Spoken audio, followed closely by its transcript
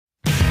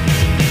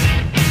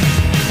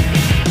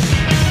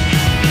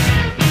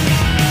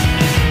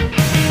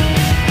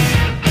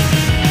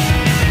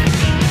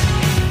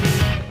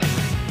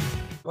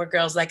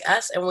Girls Like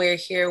Us, and we're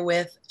here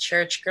with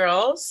Church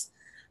Girls.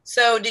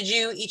 So, did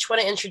you each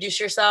want to introduce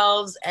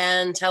yourselves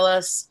and tell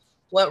us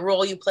what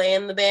role you play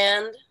in the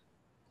band?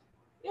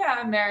 Yeah,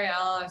 I'm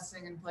Marielle. I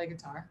sing and play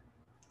guitar.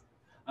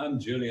 I'm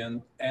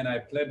Julian, and I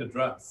play the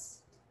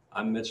drums.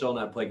 I'm Mitchell, and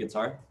I play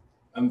guitar.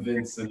 I'm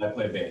Vince, and I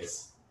play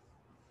bass.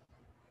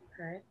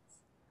 All right.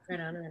 Right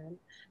on, right on.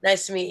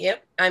 Nice to meet you.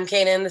 I'm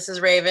Kanan. This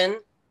is Raven.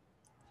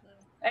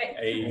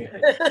 Hey.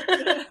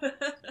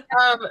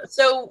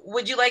 So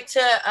would you like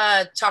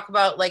to talk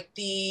about like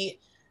the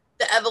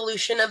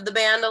evolution of the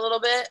band a little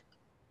bit?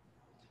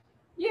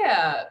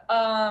 Yeah,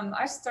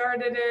 I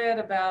started it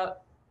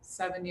about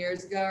 7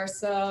 years ago or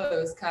so. It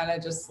was kind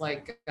of just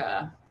like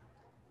a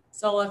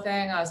solo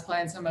thing. I was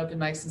playing some open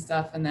mics and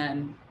stuff, and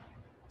then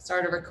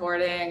started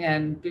recording.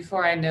 And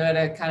before I knew it,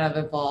 it kind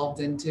of evolved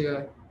into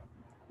a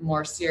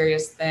more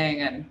serious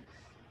thing and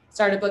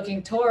started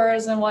booking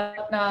tours and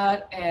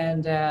whatnot.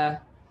 And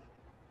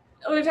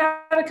we've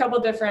had a couple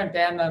different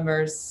band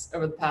members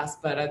over the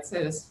past, but I'd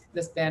say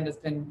this band it's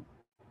been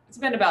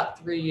about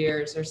 3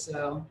 years or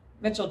so.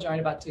 Mitchell joined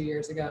about 2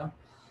 years ago.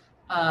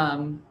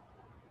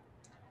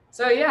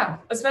 So yeah,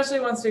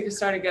 especially once we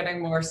started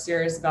getting more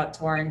serious about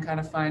touring, kind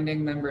of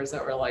finding members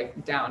that were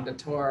like down to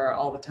tour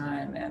all the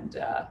time. And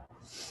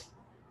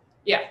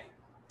yeah,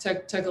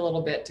 took a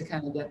little bit to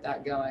kind of get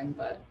that going,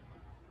 but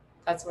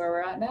that's where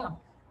we're at now.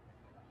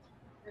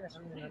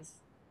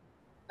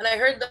 And I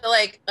heard that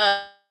like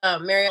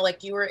Marielle,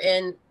 like you were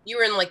in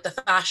like the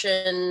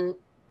fashion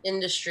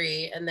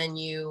industry, and then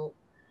you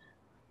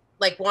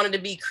like wanted to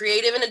be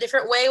creative in a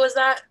different way. Was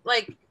that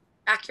like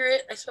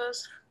accurate, I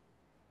suppose?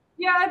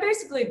 Yeah, I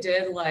basically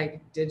did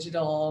like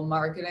digital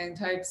marketing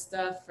type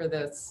stuff for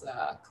this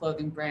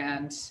clothing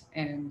brand,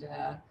 and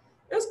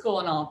it was cool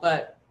and all,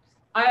 but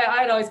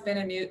I'd always been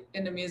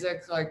into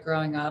music like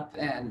growing up,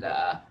 and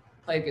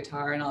played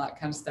guitar and all that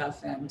kind of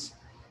stuff. And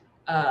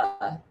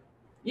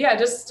yeah,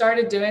 just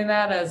started doing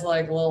that as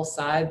like a little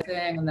side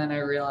thing. And then I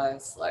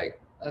realized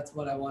like that's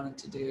what I wanted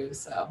to do.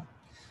 So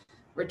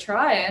we're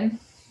trying.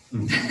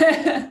 Kind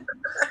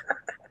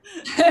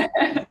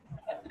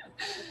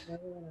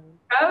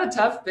of a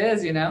tough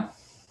biz, you know?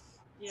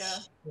 Yeah.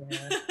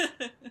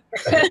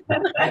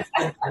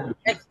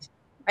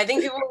 I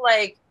think people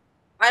like,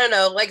 I don't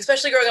know, like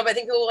especially growing up, I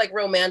think people like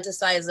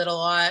romanticize it a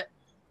lot,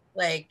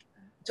 like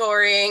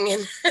touring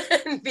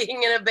and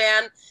being in a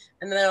band,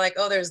 and then they're like,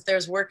 oh,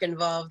 there's work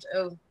involved.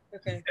 Oh,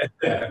 okay.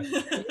 Yeah,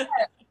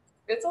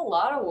 it's a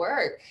lot of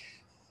work.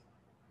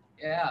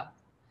 Yeah.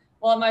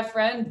 Well, my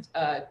friend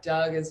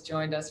Doug has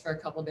joined us for a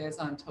couple days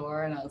on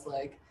tour, and I was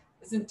like,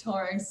 isn't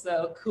touring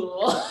so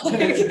cool?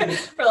 Like,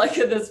 we're like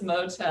at this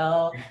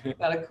motel,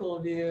 got a cool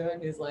view,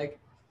 and he's like,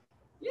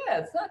 yeah,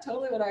 it's not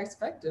totally what I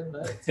expected,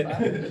 but it's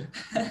fine.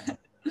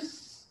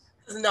 This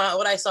is not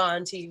what I saw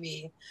on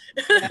TV.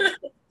 Yeah,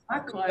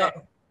 not quite.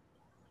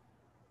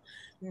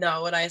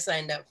 Not what I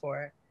signed up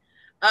for.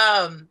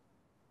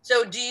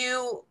 So do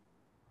you,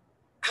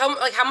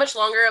 how much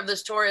longer of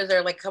this tour is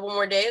there? Like a couple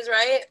more days,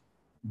 right?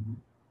 Mm-hmm.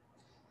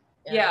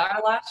 Yeah,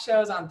 our last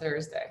show is on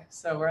Thursday,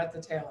 so we're at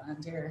the tail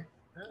end here.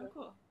 Oh,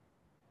 cool.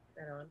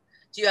 Right on.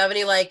 Do you have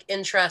any like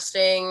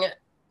interesting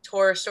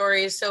tour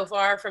stories so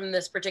far from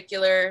this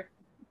particular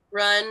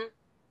run?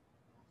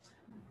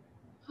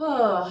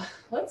 Oh,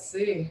 let's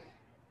see.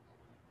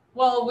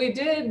 Well,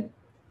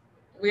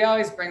 we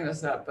always bring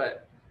this up,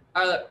 but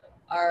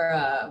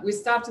we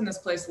stopped in this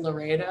place,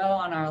 Laredo,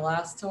 on our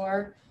last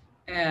tour,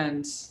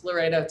 and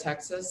Laredo,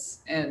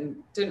 Texas, and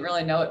didn't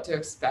really know what to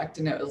expect.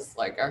 And it was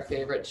like our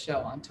favorite show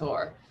on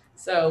tour.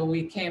 So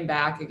we came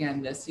back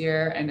again this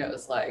year, and it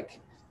was like,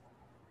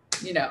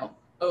 you know,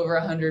 over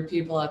 100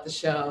 people at the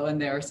show, and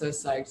they were so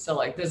psyched. So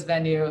like this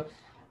venue,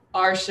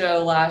 our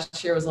show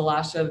last year was the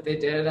last show that they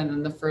did, and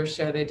then the first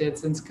show they did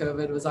since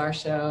COVID was our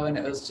show, and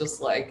it was just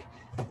like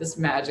this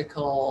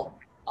magical,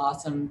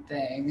 awesome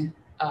thing.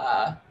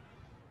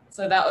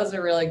 So that was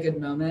a really good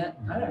moment.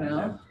 I don't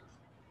know.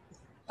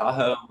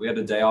 Tahoe, we had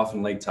a day off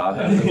in Lake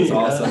Tahoe. It was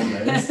awesome.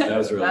 That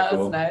was really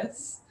cool. That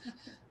was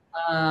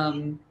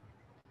nice.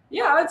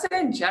 Yeah, I would say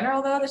in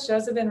general though, the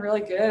shows have been really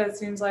good. It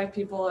seems like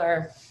people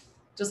are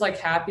just like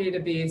happy to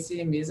be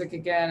seeing music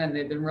again, and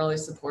they've been really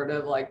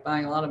supportive, like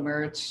buying a lot of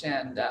merch.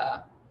 And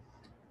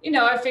you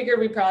know, I figured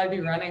we'd probably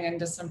be running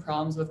into some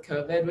problems with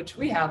COVID, which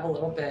we have a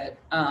little bit.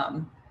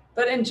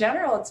 But in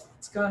general,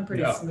 it's going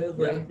pretty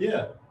smoothly.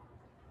 Yeah.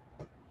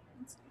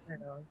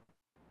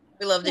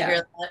 We love to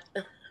hear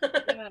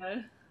that.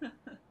 Yeah.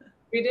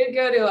 We did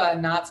go to a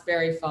Knott's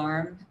Berry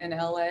Farm in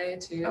LA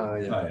too. Oh,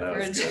 yeah. That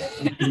was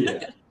good.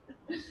 Yeah.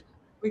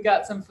 We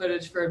got some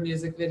footage for a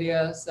music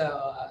video,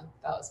 so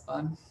that was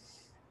fun.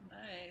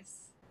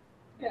 Nice.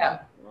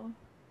 Yeah. Cool.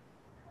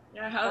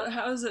 Yeah. How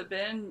has it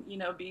been, you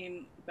know,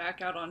 being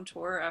back out on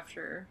tour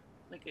after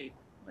like a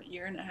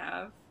year and a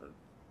half of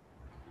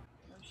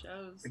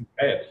shows?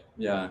 Great.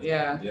 Yeah.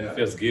 Yeah. It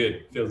feels good.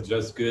 It feels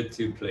just good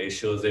to play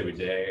shows every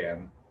day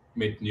and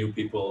meet new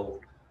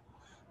people.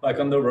 Like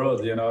on the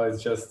road, you know,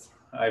 it's just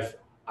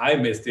I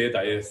missed it.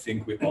 I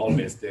think we all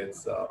missed it.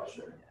 So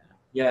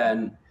Yeah,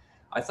 and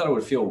I thought it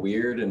would feel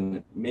weird,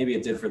 and maybe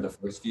it did for the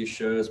first few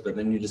shows, but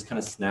then you just kind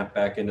of snap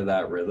back into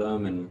that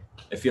rhythm, and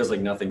it feels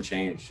like nothing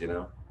changed,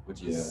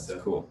 which is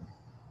cool.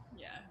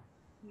 Yeah,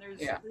 and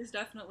there's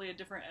definitely a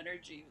different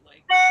energy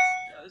like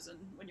shows, and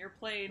when you're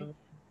playing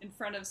in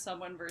front of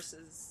someone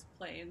versus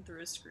playing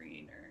through a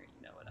screen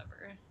or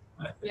whatever.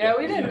 Yeah,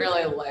 we didn't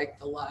really like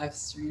the live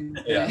stream.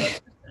 Yeah.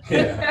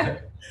 Yeah.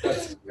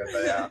 That's good,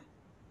 but yeah.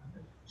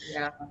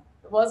 Yeah,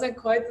 it wasn't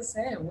quite the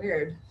same.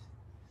 Weird.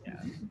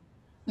 Yeah.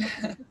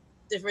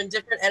 Different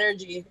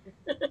energy.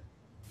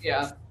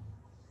 Yeah.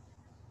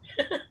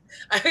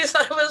 I always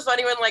thought it was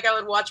funny when like I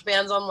would watch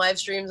bands on live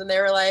streams and they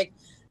were like,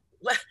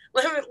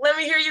 let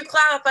me hear you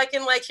clap. I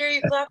can like hear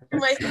you clap through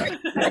my screen.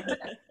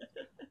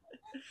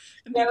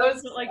 And people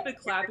put like the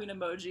clapping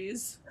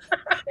emojis.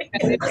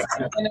 You just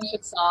finish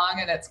a song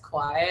and it's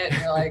quiet,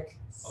 and you're like,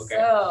 Okay.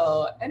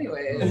 so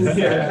anyways.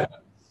 Yeah.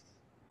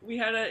 We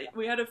had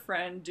a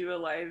friend do a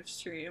live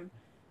stream,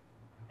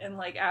 and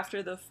like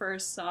after the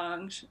first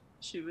song,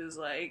 she was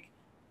like,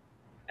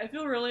 I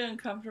feel really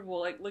uncomfortable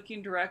like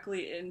looking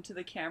directly into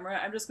the camera.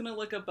 I'm just gonna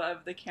look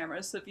above the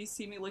camera, so if you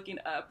see me looking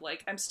up,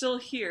 like I'm still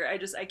here.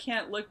 I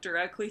can't look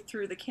directly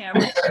through the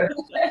camera.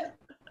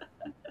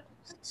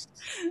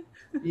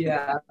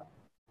 Yeah.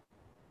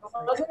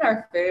 It wasn't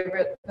our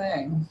favorite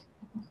thing.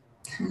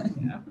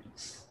 Yeah.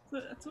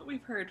 So that's what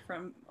we've heard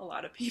from a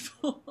lot of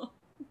people.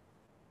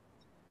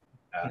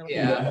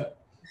 Yeah.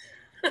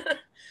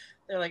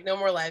 They're like, no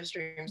more live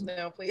streams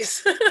now,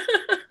 please.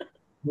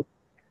 Oh,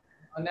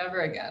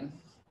 never again.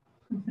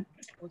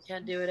 We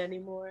can't do it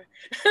anymore.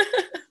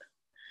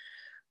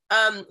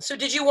 So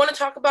did you want to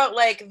talk about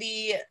like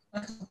the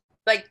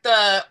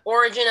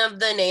origin of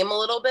the name a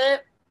little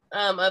bit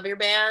of your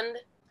band?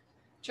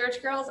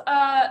 Church Girls?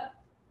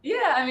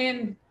 Yeah, I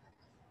mean,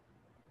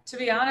 to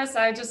be honest,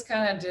 I just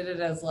kind of did it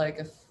as like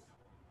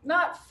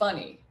not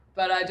funny,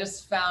 but I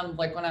just found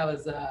like when I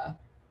was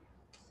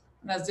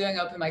doing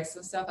open mics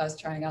and stuff, I was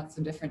trying out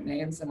some different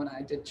names, and when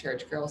I did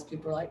Church Girls,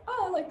 people were like,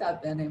 oh, I like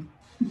that band name.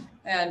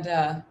 And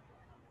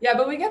yeah,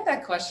 but we get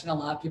that question a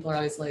lot. People are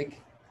always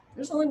like,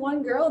 there's only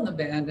one girl in the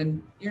band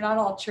and you're not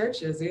all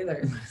churches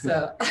either.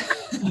 So,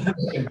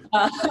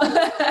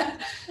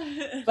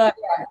 but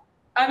yeah,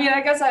 I mean,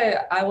 I guess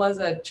I was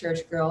a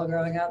church girl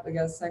growing up. I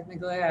guess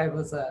technically I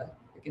was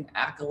like an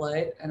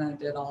acolyte and I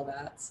did all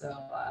that. So,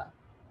 I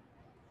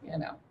don't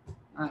know.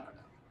 I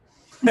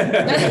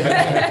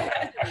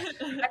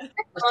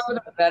want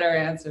a better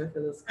answer for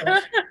this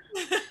question.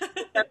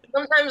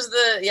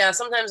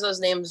 Sometimes those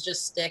names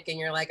just stick and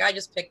you're like, I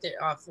just picked it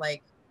off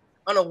like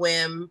on a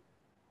whim.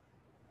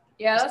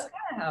 Yeah, that's kind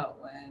of how it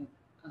went.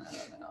 I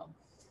don't know.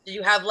 Did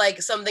you have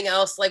like something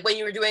else, like when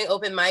you were doing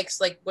open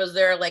mics, like was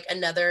there like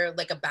another,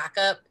 like a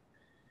backup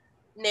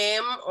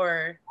name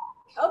or?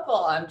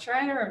 Couple. I'm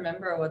trying to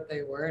remember what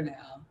they were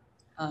now.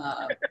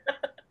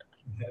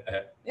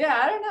 Yeah,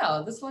 I don't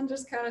know. This one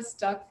just kind of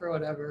stuck for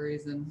whatever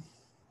reason.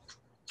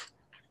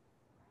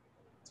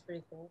 It's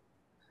pretty cool.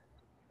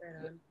 Right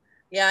on.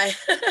 Yeah.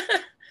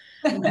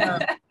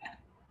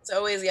 It's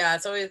always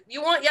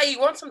you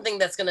want something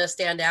that's gonna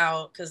stand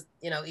out because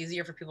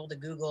easier for people to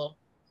Google.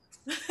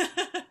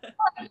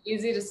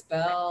 Easy to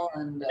spell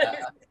and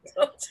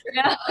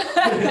yeah.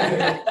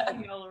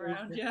 All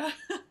around, yeah.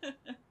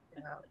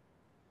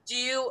 Do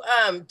you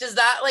does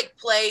that like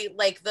play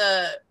like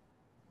the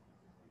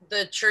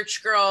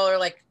church girl or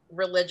like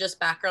religious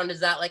background,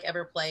 does that like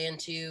ever play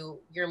into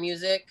your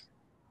music?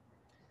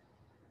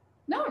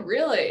 Not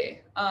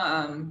really.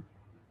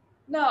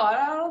 No,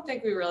 I don't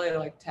think we really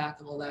like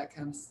tackle that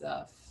kind of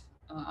stuff.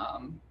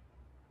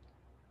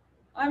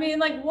 I mean,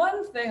 like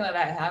one thing that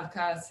I have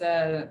kind of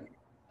said,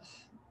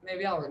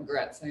 maybe I'll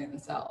regret saying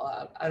this out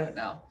loud. I don't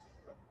know.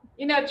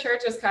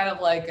 Church is kind of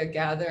like a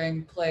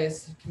gathering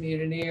place,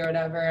 community or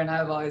whatever. And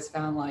I've always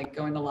found like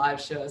going to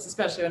live shows,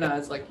 especially when I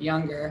was like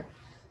younger,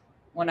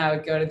 when I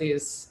would go to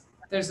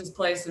there's this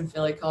place in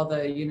Philly called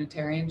the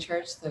Unitarian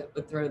Church that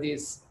would throw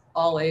these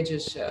all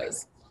ages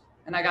shows.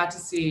 And I got to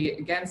see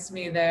Against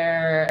Me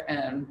there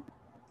and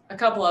a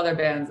couple other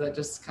bands that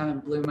just kind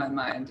of blew my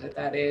mind at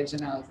that age.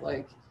 And I was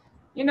like,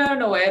 in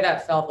a way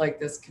that felt like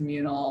this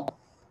communal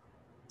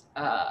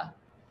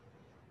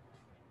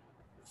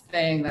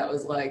thing that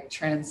was like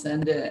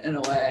transcendent in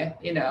a way,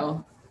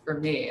 for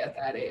me at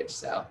that age.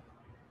 So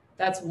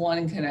that's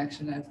one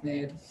connection I've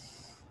made.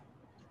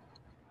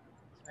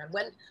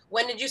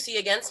 When did you see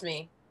Against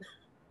Me?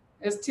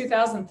 It was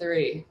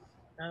 2003.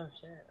 Oh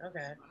shit.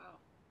 Okay. Wow.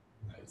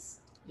 Nice.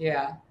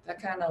 Yeah,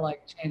 that kind of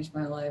like changed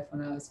my life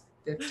when I was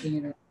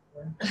 15 or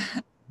so.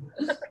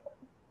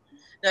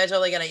 No, I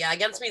totally get it. Yeah,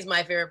 Against Me is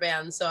my favorite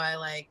band, so I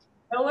like.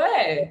 No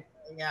way.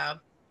 Yeah.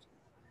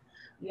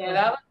 Yeah,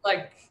 that was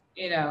like,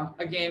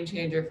 a game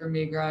changer for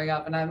me growing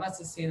up, and I must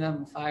have seen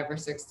them 5 or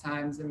 6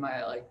 times in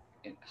my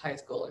in high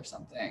school or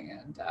something,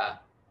 and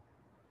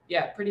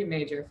yeah, pretty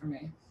major for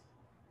me.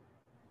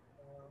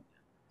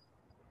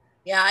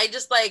 Yeah, I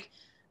just like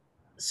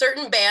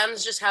certain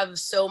bands just have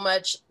so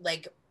much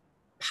like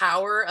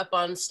power up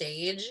on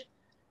stage,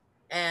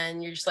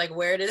 and you're just like,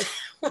 where did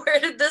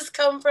this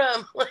come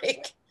from?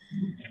 Like,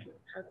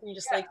 How can you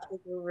just like take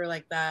over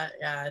like that?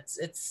 Yeah,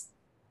 it's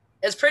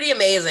pretty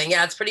amazing.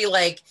 Yeah, it's pretty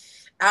like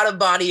out of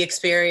body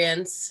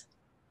experience.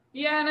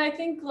 Yeah, and I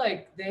think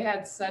like they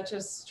had such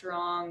a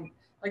strong,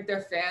 like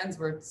their fans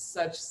were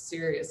such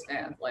serious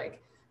fans.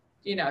 Like,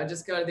 you know,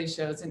 just go to these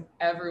shows and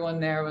everyone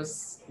there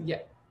was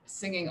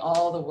singing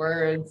all the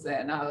words,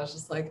 and I was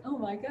just like, oh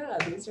my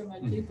god, these are my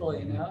people.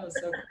 You know, it was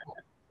so cool.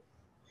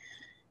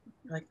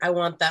 Like, I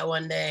want that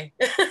one day.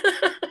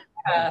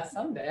 Yeah,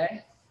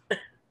 someday.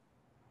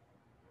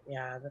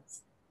 Yeah,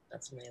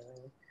 that's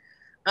amazing.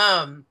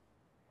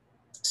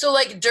 So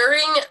like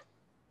during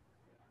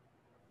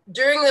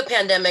the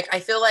pandemic, I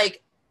feel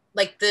like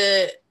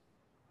the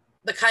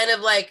kind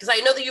of like, because I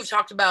know that you've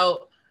talked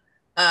about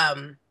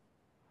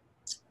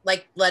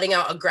like letting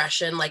out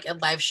aggression like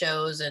at live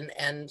shows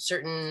and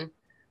certain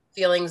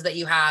feelings that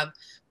you have,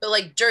 but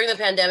like during the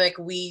pandemic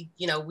we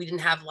didn't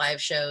have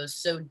live shows.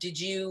 So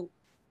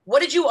what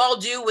did you all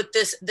do with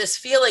this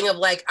feeling of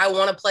like, I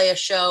want to play a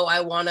show, I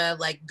want to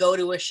like go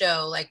to a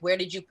show? Like, where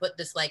did you put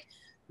this like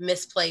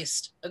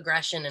misplaced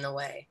aggression in a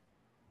way?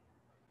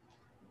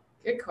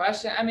 Good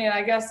question. I mean,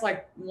 I guess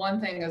like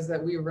one thing is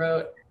that we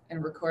wrote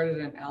and recorded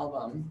an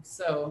album,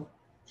 so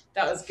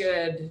that was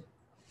good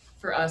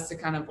for us to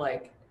kind of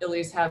like at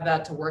least have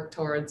that to work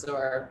towards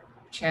or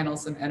channel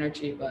some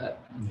energy.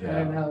 But I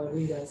don't know what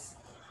you guys.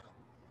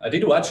 I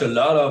did watch a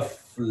lot of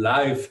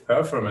live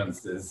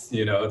performances,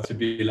 to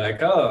be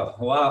like, oh,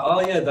 wow,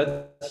 oh yeah,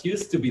 that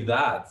used to be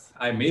that.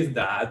 I missed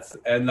that.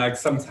 And like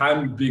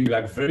sometimes being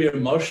like very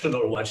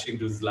emotional watching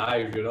those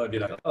live, be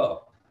like,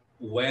 oh,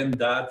 when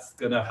that's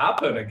gonna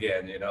happen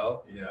again,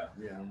 Yeah.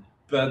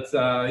 But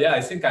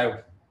I think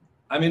I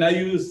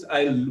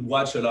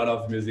watch a lot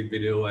of music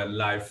video and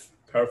live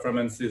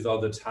performances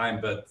all the time,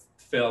 but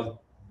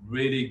felt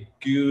really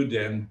good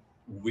and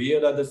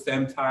weird at the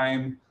same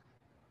time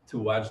to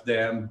watch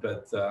them.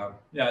 But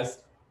I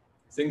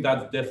think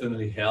that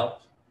definitely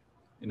helped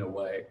in a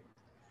way.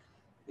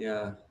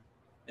 Yeah,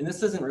 and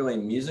this isn't really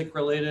music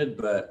related,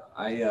 but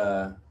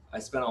I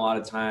spent a lot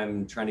of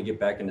time trying to get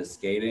back into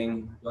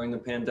skating during the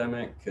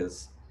pandemic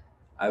because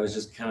I was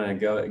just kind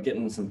of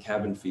getting some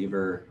cabin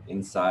fever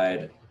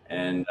inside,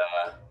 and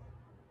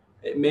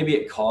maybe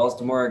it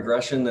caused more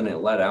aggression than it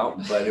let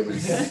out, but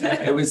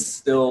it was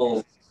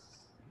still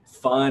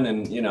fun,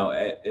 and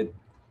it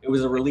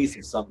was a release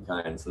of some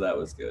kind, so that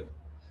was good.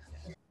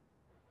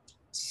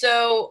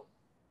 So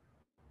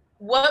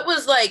what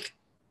was like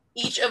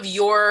each of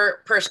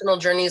your personal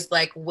journeys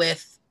like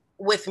with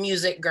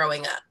music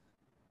growing up?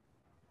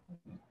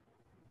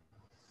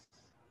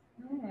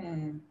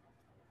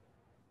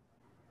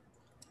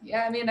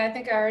 Yeah, I mean, I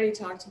think I already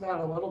talked about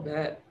it a little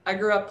bit. I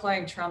grew up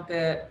playing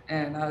trumpet,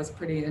 and I was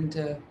pretty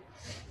into,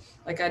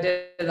 like, I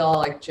did all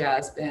like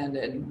jazz band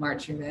and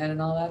marching band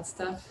and all that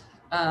stuff.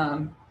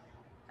 And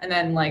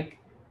then like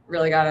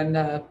really got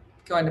into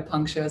going to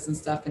punk shows and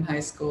stuff in high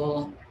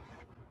school.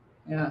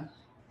 Yeah.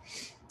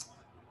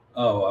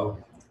 Oh,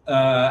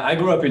 wow. I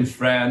grew up in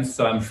France,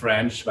 so I'm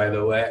French, by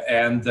the way.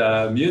 And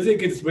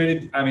music is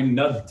really,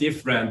 not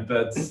different,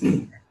 but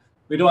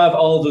we don't have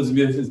all those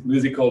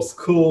musical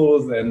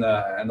schools and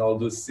all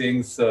those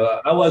things.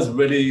 So I was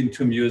really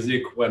into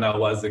music when I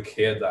was a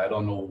kid. I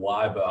don't know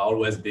why, but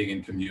always being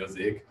into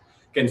music.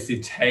 You can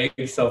see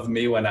tapes of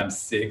me when I'm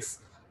 6,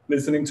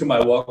 listening to my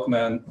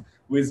Walkman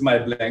with my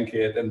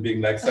blanket and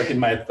being like sucking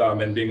my thumb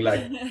and being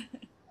like,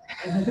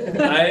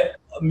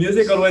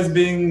 music always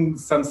being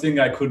something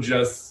I could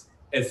just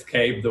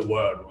escape the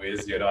world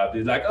with, I'd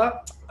be like, oh,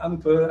 I'm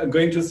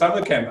going to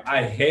summer camp.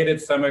 I hated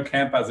summer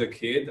camp as a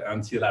kid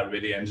until I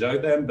really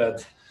enjoyed them,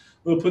 but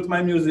we'll put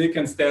my music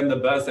and stay on the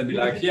bus and be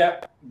like, yeah,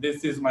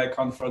 this is my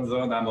comfort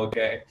zone, I'm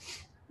okay.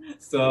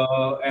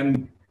 So,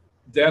 and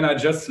then I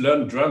just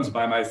learned drums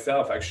by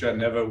myself. Actually, I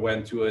never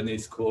went to any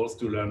schools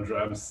to learn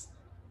drums.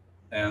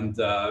 And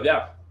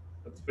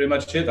that's pretty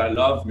much it. I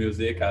love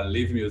music, I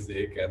live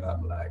music, and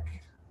I'm like,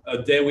 a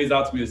day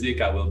without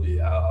music, I will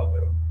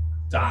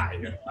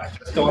die. I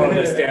just don't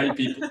understand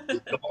people who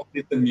don't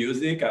listen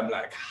music. I'm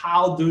like,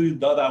 how do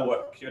that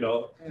work?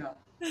 Yeah.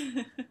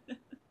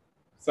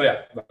 So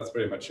that's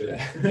pretty much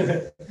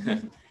it.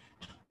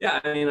 Yeah,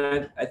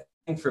 I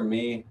think for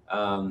me,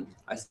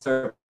 I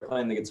started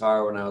playing the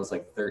guitar when I was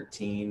like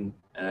 13,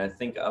 and I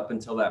think up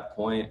until that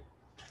point,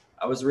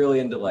 I was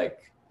really into like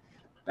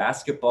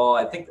basketball.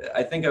 I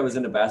think I was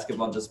into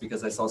basketball just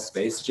because I saw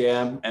Space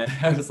Jam, and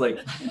I was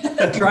like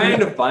trying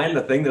to find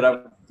the thing that I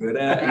was good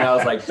at, and I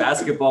was like,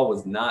 basketball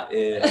was not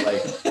it.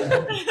 Like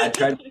I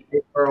tried to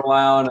skate for a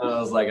while, and I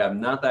was like, I'm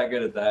not that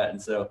good at that.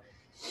 And so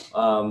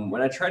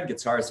when I tried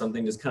guitar,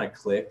 something just kind of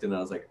clicked, and I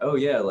was like, oh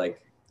yeah,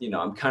 like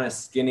I'm kind of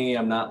skinny,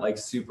 I'm not like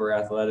super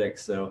athletic,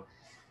 so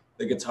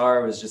the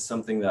guitar was just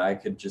something that I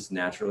could just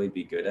naturally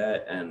be good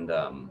at. And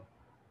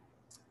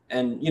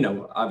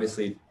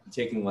obviously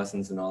taking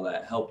lessons and all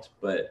that helped,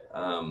 but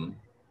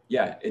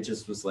it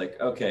just was like,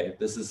 okay,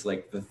 this is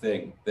like the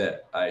thing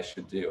that I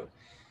should do.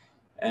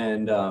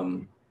 And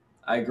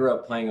I grew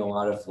up playing a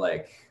lot of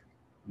like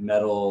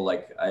metal.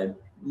 Like I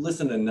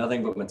listened to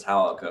nothing but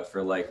Metallica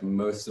for like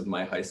most of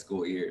my high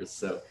school years.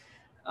 So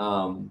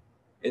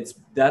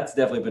That's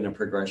definitely been a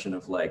progression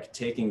of like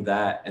taking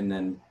that and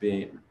then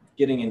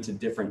getting into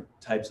different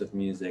types of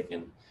music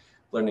and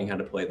learning how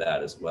to play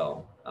that as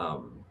well.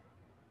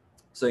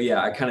 So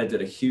yeah, I kind of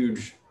did a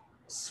huge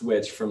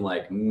switch from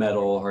like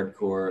metal,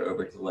 hardcore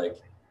over to like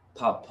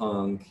pop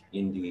punk,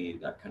 indie,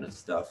 that kind of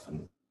stuff,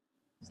 and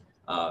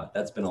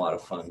that's been a lot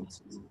of fun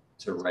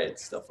to write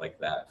stuff like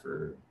that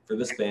for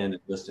this band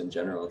and just in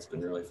general. It's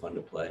been really fun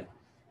to play.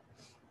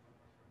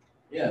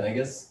 Yeah, and I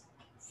guess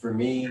for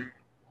me,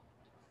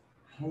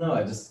 I don't know,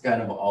 I just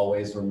kind of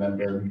always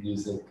remember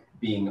music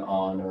being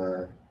on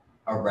or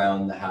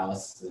around the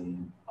house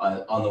and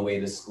on the way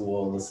to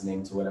school,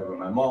 listening to whatever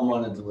my mom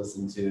wanted to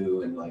listen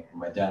to, and like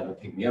my dad would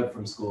pick me up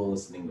from school,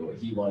 listening to what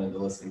he wanted to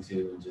listen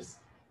to, and just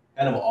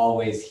kind of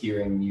always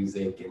hearing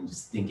music and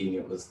just thinking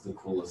it was the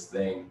coolest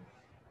thing.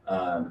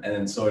 And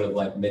then sort of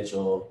like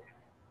Mitchell,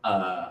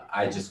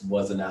 I just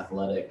wasn't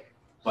athletic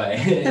by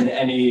in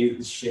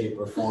any shape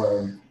or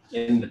form.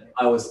 And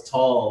I was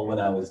tall when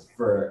I was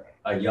for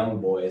a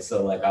young boy.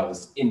 So like I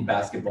was in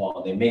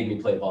basketball, they made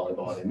me play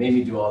volleyball, they made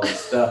me do all this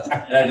stuff,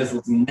 and I just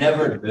was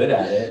never good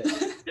at it.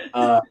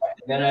 And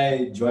then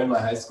I joined my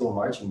high school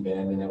marching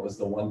band, and it was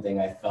the one thing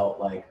I felt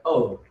like,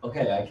 oh,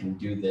 okay, I can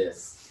do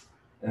this.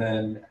 And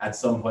then at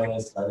some point I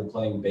started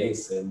playing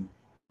bass, and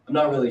I'm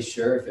not really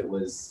sure if it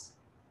was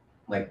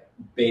like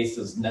bass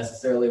was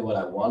necessarily what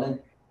I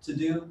wanted to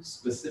do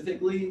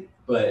specifically,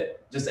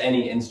 but just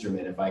any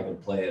instrument, if I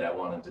could play it, I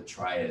wanted to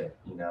try it,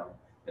 you know,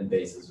 and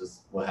bass is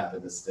just what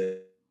happened to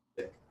stick.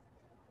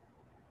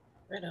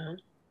 Right on.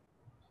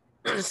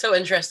 It's so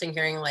interesting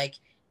hearing like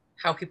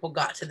how people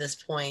got to this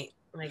point,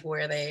 like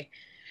where they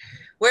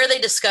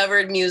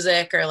discovered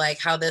music, or like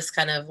how this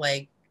kind of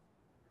like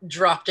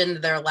dropped into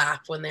their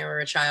lap when they were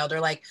a child, or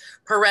like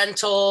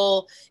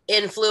parental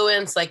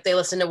influence, like they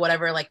listened to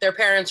whatever like their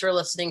parents were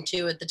listening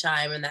to at the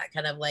time, and that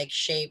kind of like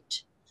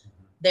shaped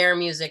their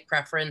music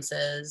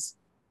preferences.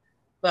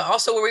 But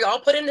also, were we all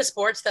put into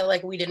sports that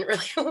like we didn't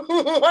really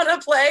want to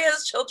play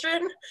as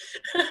children?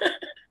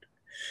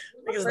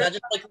 Because that's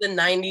just like the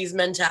 90s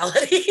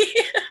mentality.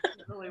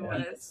 It really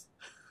was.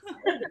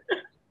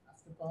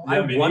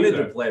 I wanted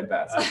to play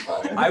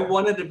basketball. I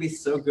wanted to be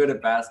so good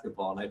at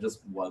basketball, and I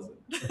just wasn't.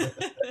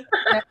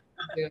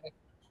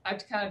 I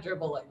kind of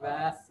dribble like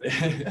that.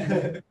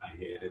 I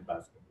hated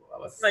basketball. I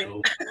was Like,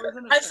 so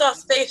I saw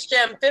Space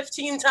Jam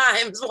 15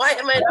 times. Why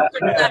am I not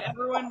good at that?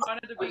 Everyone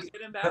wanted to be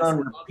good in Put on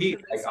basketball. repeat.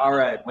 because they Like, saw all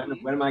right, the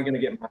when am I going to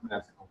get my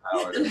magical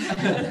power?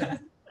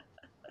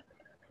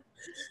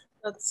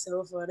 That's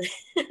so funny.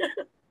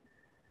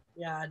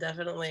 Yeah,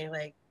 definitely.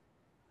 Like,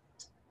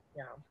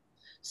 yeah.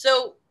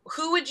 So,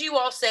 who would you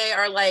all say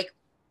are like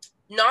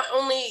not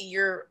only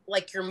your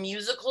like your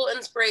musical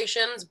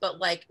inspirations, but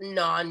like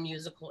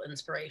non-musical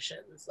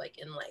inspirations, like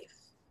in life?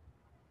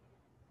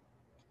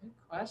 Good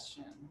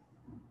question.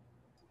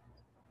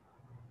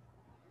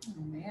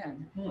 Oh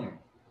man.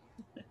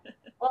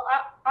 Well,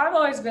 I've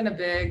always been a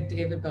big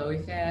David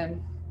Bowie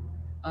fan.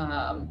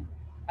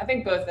 I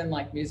think both in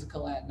like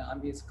musical and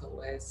non-musical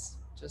ways,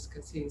 just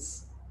because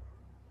he's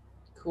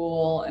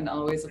cool and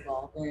always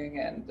evolving,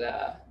 and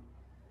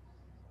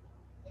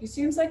he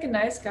seems like a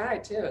nice guy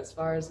too, as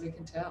far as we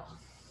can tell.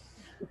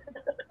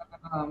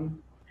 I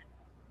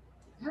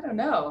don't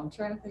know. I'm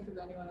trying to think if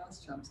anyone else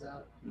jumps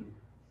out.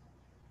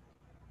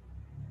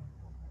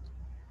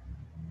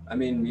 I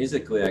mean,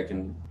 musically, I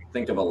can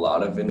think of a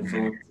lot of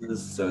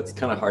influences, so it's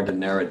kind of hard to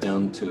narrow it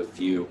down to a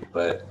few.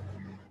 But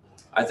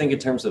I think in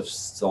terms of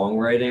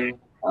songwriting,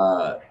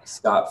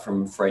 Scott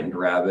from Frightened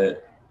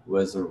Rabbit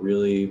was a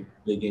really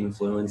big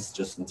influence,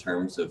 just in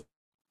terms of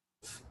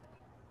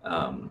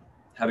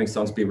having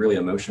songs be really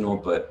emotional,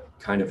 but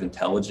kind of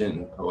intelligent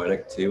and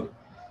poetic too.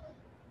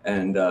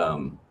 And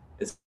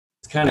it's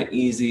kind of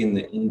easy in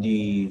the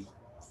indie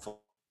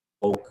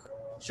folk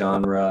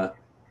genre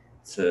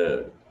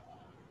to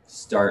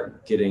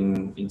start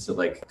getting into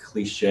like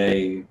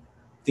cliche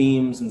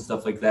themes and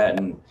stuff like that.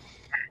 And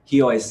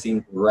he always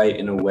seemed to write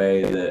in a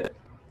way that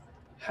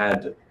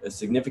had a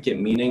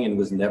significant meaning and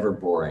was never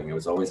boring. It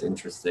was always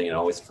interesting and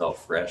always felt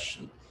fresh.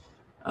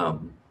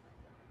 And,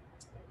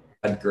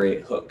 had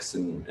great hooks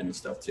and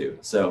stuff too.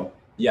 So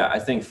yeah, I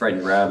think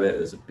Frightened Rabbit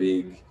is a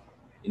big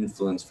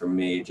influence for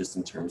me, just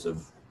in terms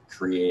of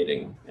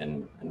creating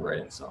and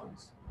writing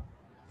songs.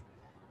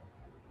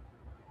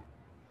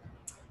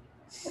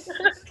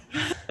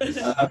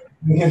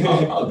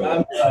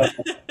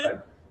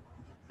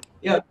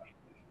 Yeah,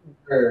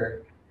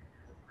 for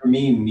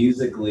me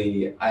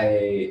musically,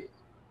 I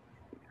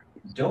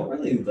don't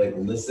really like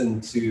listen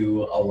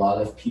to a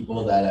lot of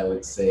people that I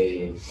would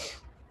say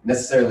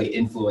necessarily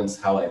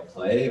influence how I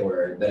play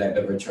or that I've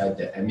ever tried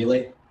to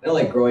emulate. I know,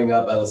 like growing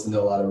up, I listened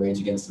to a lot of Rage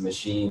Against the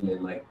Machine,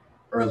 and like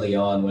early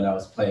on when I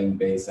was playing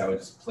bass, I would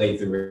just play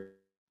through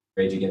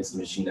Rage Against the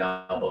Machine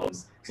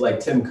albums. So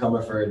like Tim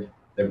Comerford,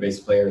 their bass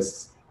player,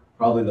 is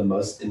probably the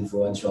most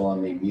influential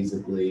on me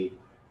musically.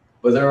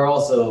 But there are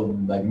also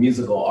like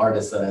musical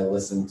artists that I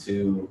listen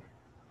to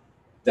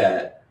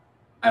that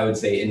I would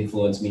say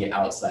influence me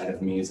outside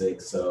of music.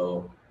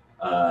 So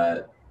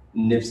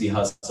Nipsey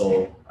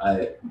Hussle.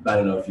 I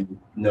don't know if you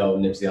know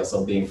Nipsey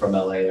Hussle, being from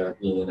LA or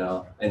being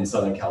in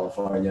Southern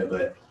California,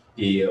 but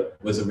he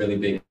was a really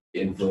big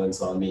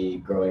influence on me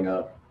growing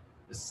up.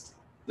 Just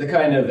the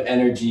kind of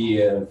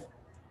energy of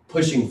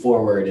pushing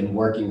forward and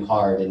working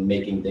hard and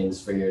making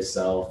things for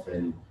yourself,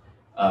 and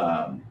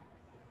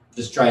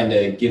just trying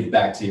to give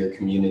back to your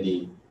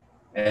community,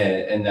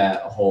 and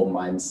that whole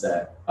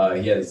mindset.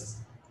 He has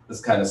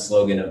this kind of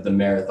slogan of the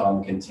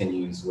marathon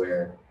continues,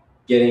 where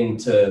getting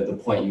to the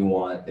point you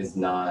want is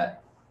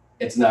not,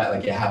 it's not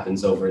like it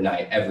happens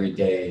overnight. Every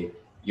day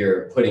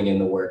you're putting in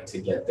the work to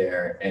get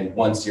there. And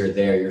once you're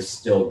there, you're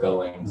still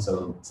going.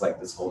 So it's like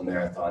this whole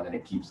marathon and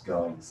it keeps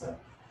going. So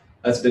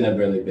that's been a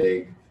really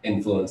big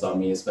influence on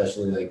me,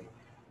 especially like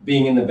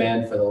being in the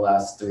band for the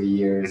last 3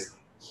 years.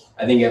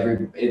 I think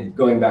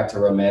going back to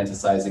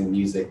romanticizing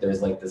music,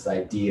 there's like this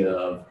idea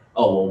of,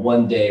 oh, well,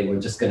 one day we're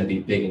just going to be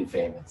big and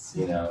famous,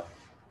 you know?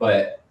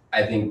 But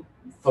I think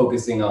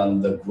focusing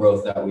on the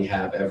growth that we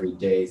have every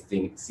day,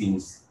 things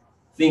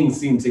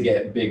seem to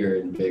get bigger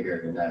and bigger,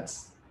 and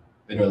that's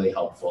been really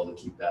helpful to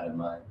keep that in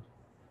mind.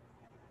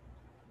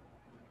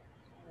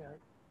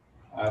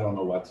 I don't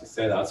know what to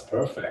say. That's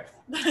perfect.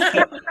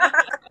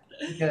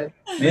 Good.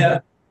 Yeah.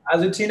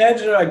 As a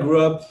teenager, I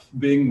grew up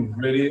being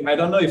really, I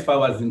don't know if I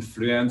was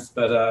influenced,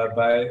 but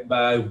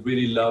I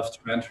really loved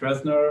Trent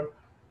Reznor.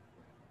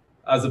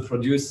 As a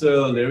producer,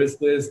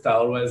 lyricist, I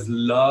always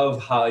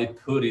love how he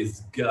put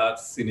his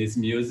guts in his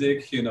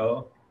music, you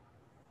know?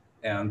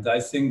 And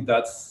I think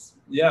that's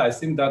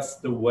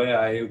the way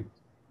I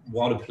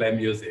want to play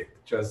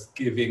music, just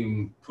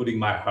putting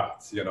my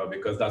heart, you know,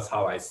 because that's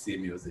how I see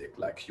music,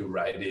 like you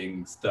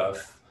writing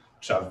stuff,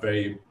 which are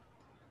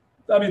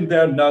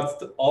they're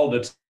not all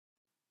the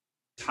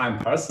time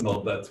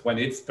personal, but when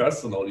it's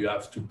personal, you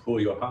have to pull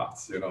your heart,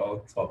 you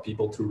know, for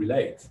people to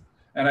relate.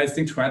 And I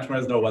think Trent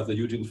Reznor was a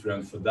huge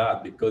influence for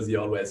that, because he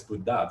always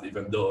put that,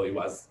 even though he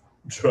was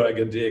drug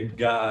addict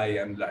guy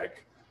and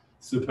like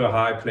super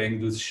high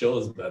playing those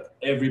shows, but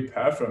every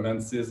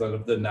performances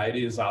of the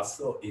 90s are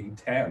so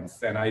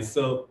intense. And I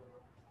saw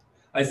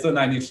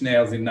Nine Inch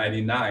Nails in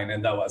 '99,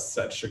 and that was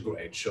such a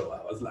great show.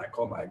 I was like,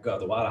 oh my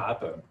God, what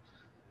happened?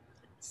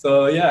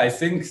 So yeah, I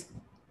think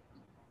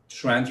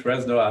Trent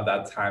Reznor at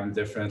that time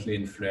definitely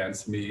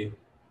influenced me.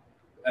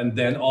 And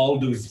then all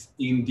those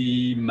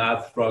indie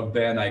math rock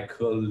band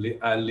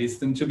I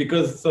listened to,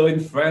 because so in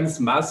France,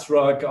 math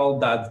rock, all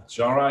that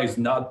genre is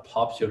not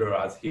popular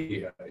as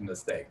here in the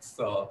States.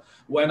 So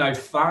when I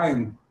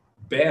find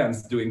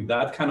bands doing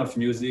that kind of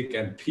music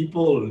and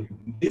people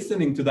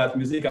listening to that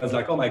music, I was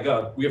like, oh my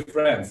God, we're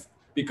friends,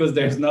 because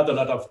there's not a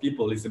lot of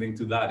people listening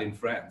to that in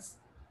France.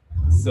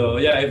 So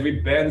yeah, every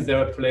band they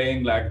were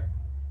playing, like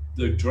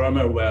the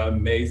drummer were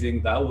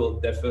amazing. That will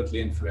definitely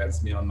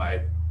influence me on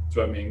my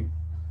drumming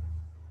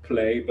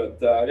play. But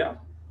yeah,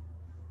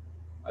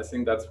 I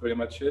think that's pretty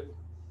much it.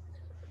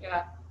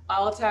 Yeah,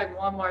 I'll tag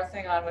one more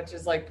thing on, which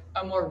is like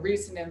a more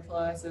recent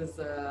influence, is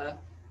the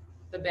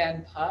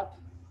band Pup.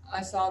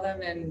 I saw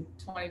them in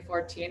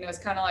 2014. It was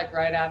kind of like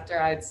right after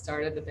I'd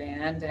started the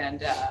band,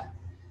 and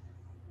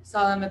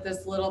saw them at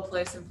this little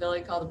place in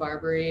Philly called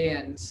Barbary,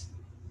 and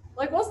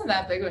like wasn't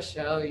that big of a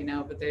show, you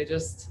know, but they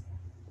just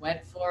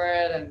went for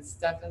it, and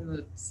Stefan,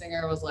 the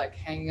singer, was like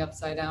hanging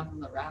upside down from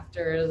the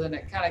rafters, and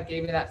it kind of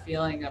gave me that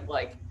feeling of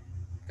like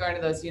going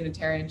to those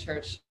Unitarian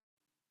church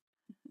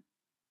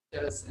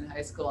shows in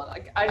high school. And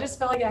like I just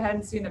felt like I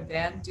hadn't seen a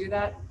band do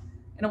that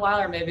in a while,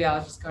 or maybe I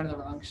was just going to the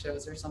wrong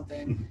shows or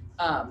something.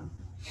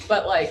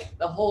 But like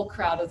the whole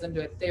crowd was into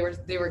it. They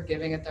were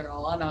giving it their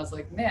all, and I was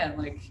like, man,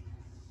 like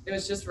it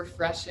was just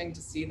refreshing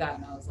to see that.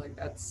 And I was like,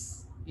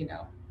 that's, you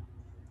know,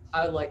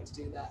 I would like to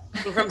do that.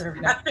 From the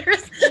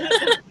rafters.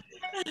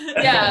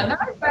 Yeah,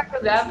 not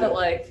exactly that, but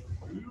like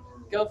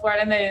go for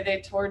it. And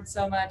they toured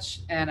so much,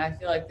 and I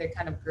feel like they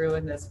kind of grew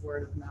in this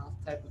word of mouth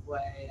type of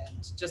way,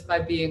 and just by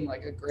being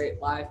like a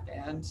great live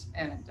band.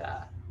 And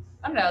I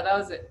don't know,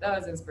 that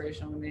was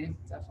inspirational to me,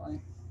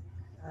 definitely.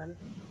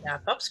 Yeah,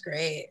 Pup's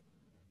great.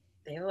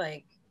 They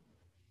like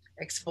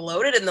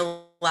exploded in the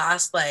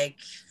last like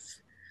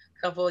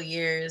couple of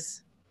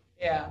years.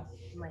 Yeah.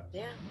 I'm like,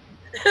 damn.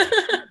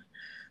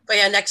 But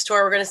yeah, next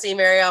tour we're gonna see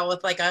Marielle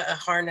with like a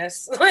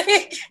harness.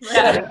 Like,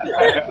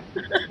 Yeah.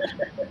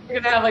 You're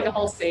gonna have like a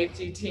whole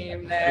safety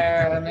team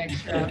there to make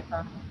sure.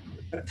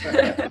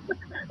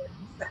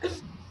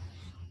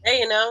 Hey,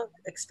 you know,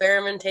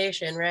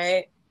 experimentation,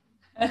 right?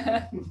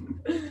 It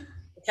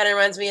kind of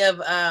reminds me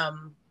of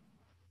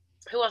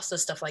who else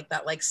does stuff like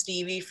that? Like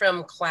Stevie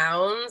from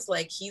Clowns.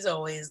 Like he's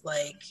always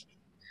like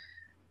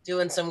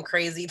doing some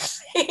crazy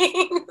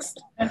things.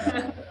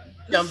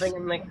 Jumping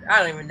and like I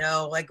don't even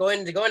know. Like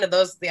going to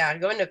those, yeah,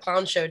 going to a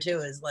clown show too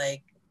is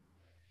like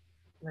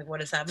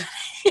what is happening?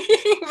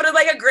 But it's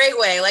like a great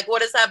way. Like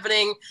what is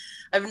happening?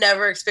 I've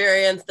never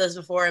experienced this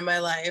before in my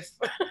life.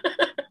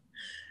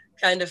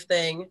 Kind of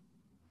thing.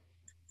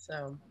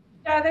 So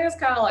yeah, I think it's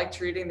kind of like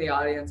treating the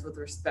audience with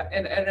respect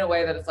in a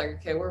way that it's like,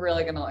 okay, we're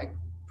really gonna like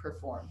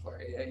perform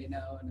for you, you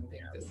know, and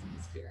make this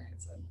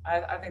experience.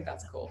 And I think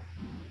that's cool.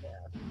 Yeah,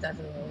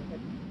 definitely.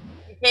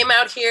 You came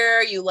out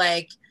here, you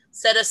like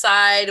set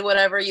aside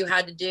whatever you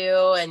had to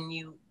do, and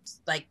you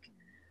like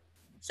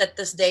set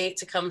this date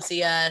to come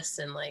see us,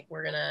 and like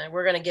we're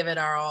gonna give it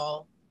our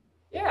all.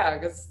 Yeah,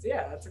 because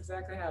that's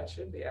exactly how it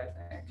should be, I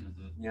think.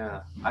 Mm-hmm.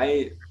 Yeah,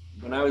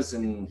 when I was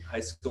in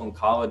high school and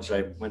college,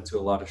 I went to a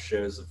lot of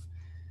shows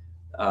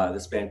of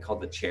this band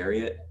called The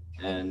Chariot,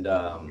 and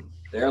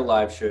their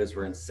live shows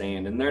were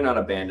insane. And they're not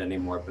a band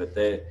anymore, but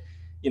they,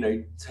 you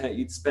know,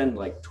 you'd spend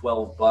like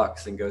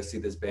 $12 and go see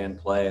this band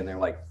play, and they're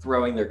like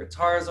throwing their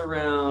guitars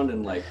around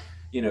and like,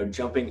 you know,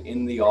 jumping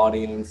in the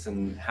audience,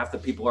 and half the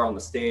people are on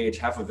the stage,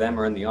 half of them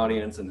are in the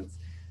audience, and it's,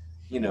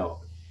 you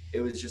know, it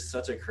was just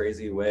such a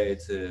crazy way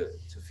to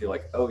feel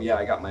like, oh yeah,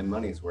 I got my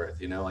money's worth,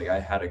 you know, like I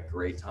had a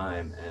great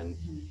time. And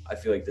I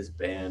feel like this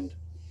band,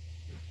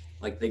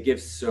 like they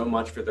give so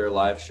much for their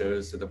live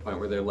shows to the point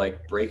where they're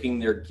like breaking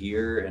their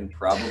gear and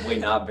probably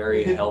not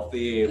very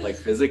healthy, like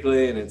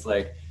physically. And it's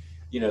like,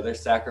 you know, they're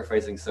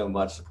sacrificing so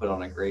much to put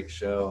on a great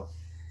show.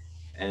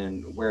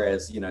 And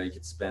whereas, you know, you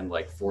could spend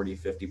like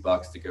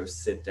 $40-$50 to go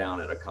sit down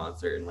at a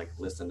concert and like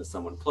listen to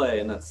someone play,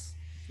 and that's,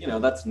 you know,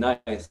 that's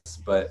nice,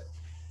 but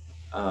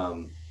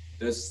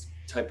those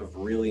type of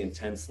really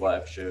intense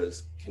live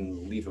shows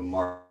can leave a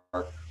mark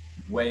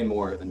way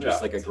more than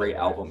just like a great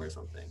album or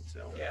something.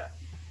 So Yeah.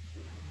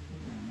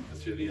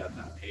 It's really at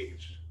that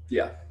age.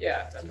 Yeah,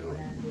 definitely.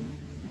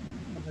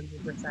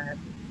 100%.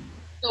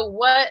 So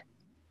what,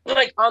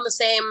 like on the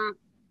same,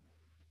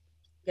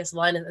 I guess,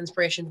 line of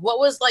inspiration, what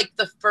was like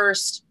the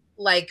first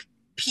like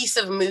piece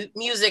of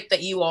music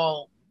that you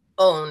all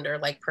owned or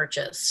like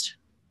purchased?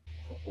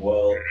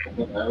 Well,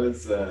 when I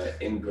was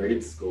in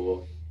grade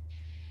school,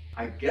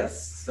 I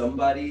guess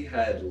somebody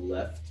had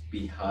left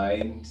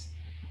behind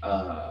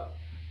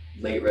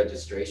Late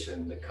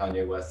Registration, the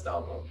Kanye West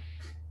album.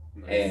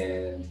 Nice.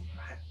 And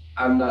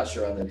I'm not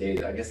sure on the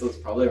date. I guess it was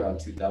probably around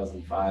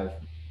 2005.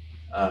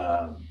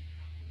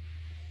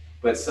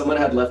 But someone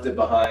had left it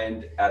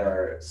behind at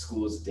our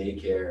school's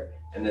daycare.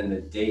 And then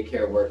the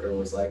daycare worker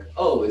was like,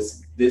 oh,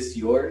 is this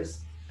yours?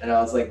 And I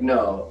was like,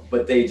 no,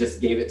 but they just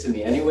gave it to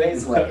me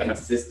anyways, like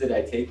insisted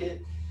I take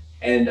it.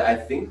 And I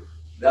think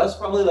that was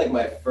probably like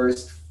my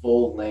first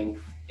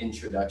full-length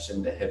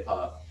introduction to hip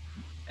hop.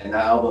 And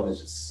that album is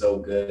just so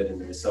good,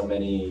 and there's so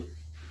many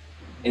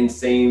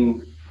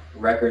insane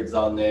records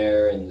on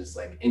there, and just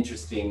like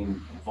interesting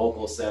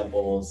vocal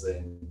samples,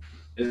 and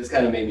it just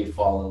kind of made me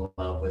fall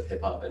in love with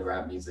hip hop and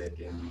rap music.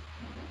 And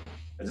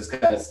I just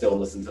kind of still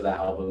listen to that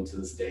album to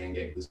this day and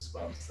get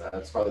goosebumps.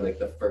 That's probably like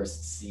the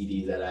first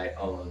CD that I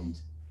owned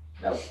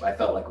that I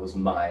felt like was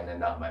mine and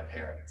not my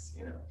parents',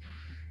 you know.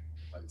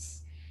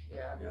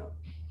 Yeah.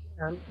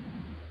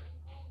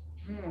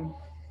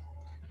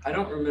 I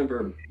don't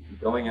remember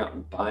going out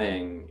and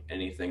buying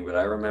anything, but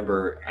I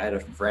remember I had a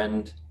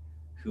friend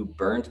who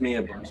burned me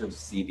a bunch of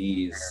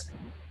CDs,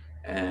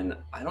 and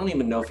I don't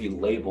even know if he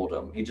labeled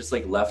them. He just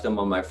like left them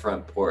on my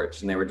front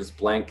porch, and they were just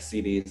blank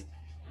CDs.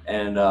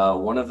 And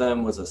one of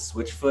them was a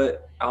Switchfoot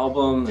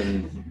album,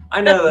 and I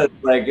know that,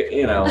 like,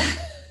 you know,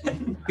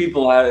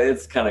 people have,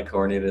 it's kind of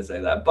corny to say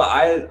that, but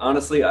I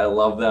honestly, I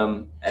love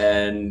them.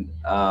 And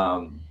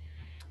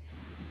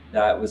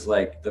that was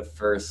like the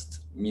first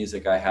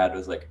music I had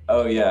was like,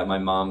 oh yeah, my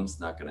mom's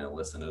not gonna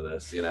listen to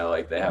this, you know,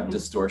 like they have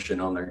distortion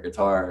on their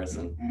guitars.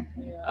 And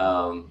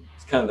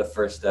it's kind of the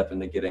first step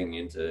into getting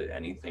into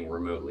anything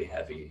remotely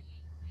heavy.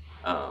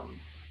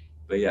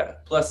 But yeah,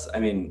 plus, I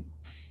mean,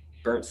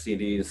 burnt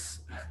CDs,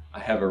 I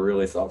have a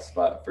really soft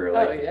spot for,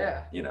 like,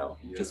 you know,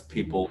 just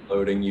people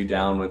loading you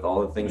down with all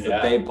the things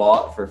that they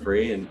bought for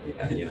free, and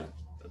you know,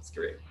 that's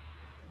great.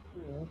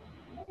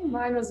 I think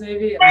mine was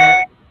maybe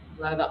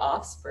by The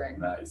Offspring.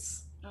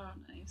 Nice. Oh,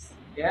 nice.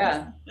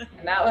 Yeah,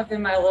 and that was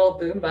in my little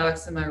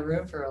boombox in my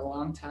room for a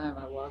long time.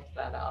 I loved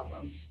that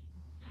album.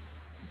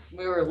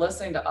 We were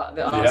listening to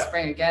The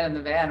Offspring again in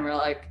the van. We're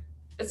like,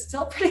 it's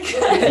still pretty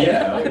good.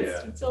 Yeah,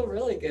 It's still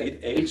really good. It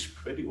aged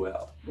pretty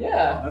well.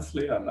 Yeah.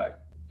 Honestly, I'm like,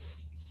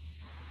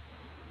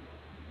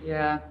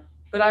 Yeah,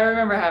 but I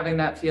remember having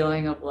that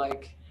feeling of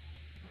like,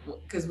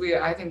 because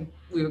I think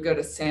we would go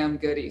to Sam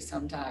Goody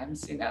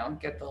sometimes, you know,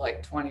 get the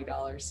like $20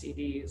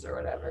 CDs or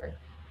whatever,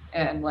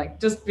 and like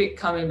just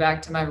coming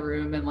back to my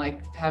room and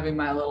like having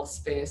my little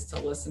space to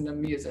listen to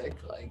music,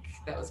 like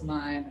that was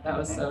mine. That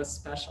was so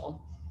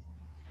special.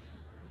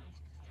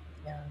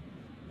 Yeah.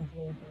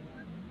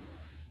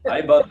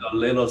 I bought the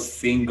little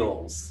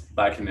singles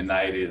back in the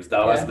 90s.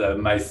 That was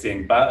my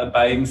thing,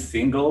 buying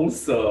singles.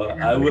 So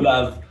I would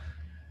have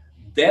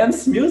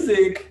dance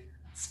music,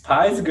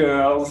 Spice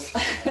Girls,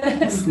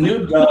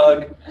 Snoop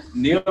Dogg,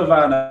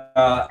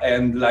 Nirvana,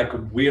 and like a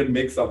weird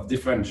mix of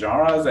different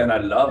genres, and I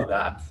love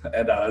that.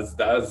 And that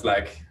was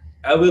like,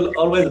 I will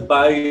always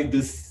buy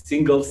these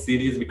single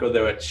CDs because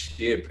they were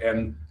cheap.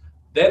 And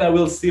then I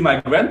will see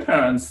my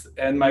grandparents,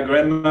 and my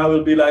grandma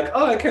will be like,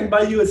 oh, I can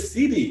buy you a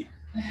CD.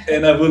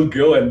 And I will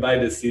go and buy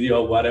the CD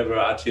or whatever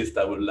artist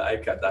I would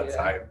like at that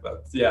time.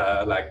 But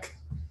yeah, like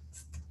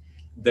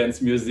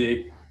dance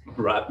music,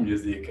 rap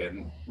music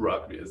and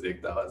rock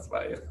music. That was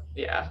my,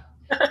 Yeah.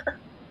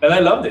 and I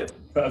loved it.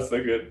 That's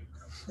so good.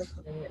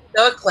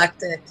 So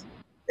eclectic.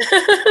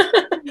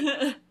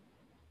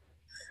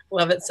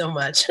 Love it so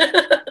much.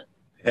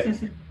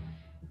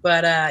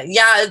 But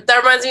yeah, that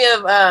reminds me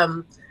of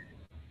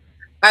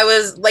I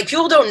was like,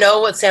 people don't know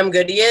what Sam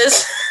Goody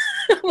is,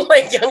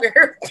 like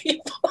younger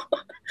people.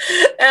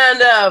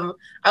 And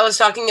I was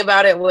talking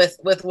about it with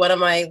one of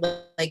my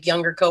like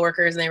younger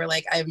coworkers, and they were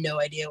like, I have no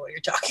idea what you're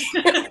talking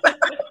about.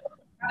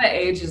 Kind of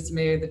ages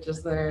me that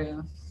just there.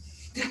 Yeah.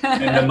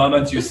 And the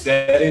moment you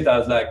said it, I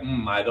was like,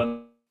 I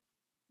don't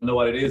know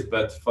what it is,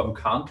 but from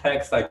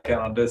context, I can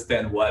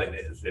understand what it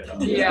is. You know?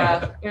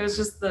 Yeah, it was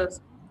just the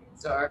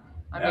store.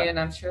 I mean,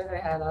 I'm sure they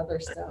had other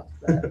stuff.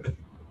 But...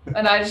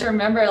 And I just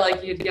remember,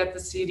 like, you'd get the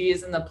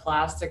CDs in the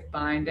plastic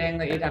binding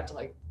that you'd have to,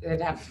 like, they'd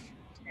have to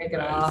take it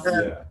off.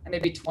 Yeah. And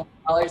they'd be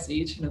 $20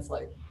 each, and it's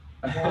like,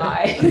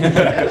 why?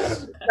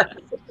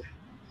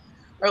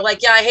 Or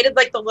like, yeah, I hated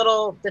like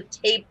the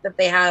tape that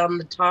they had on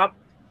the top.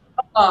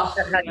 Oh,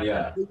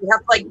 Yeah. You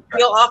have to like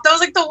peel off. That was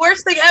like the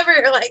worst thing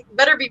ever. Like,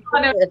 better be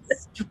good.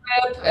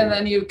 strip, and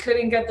then you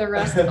couldn't get the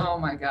rest. Oh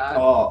my god.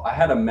 Oh, I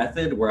had a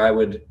method where I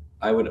would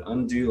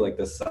undo like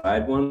the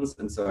side ones,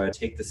 and so I'd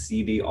take the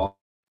CD off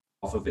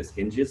of its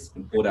hinges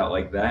and pull it out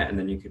like that, and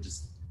then you could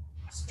just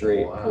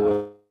straight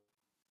pull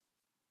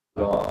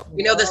it off.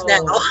 We know this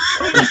now.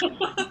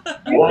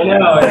 I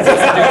know. It's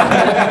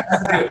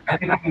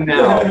just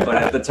now, but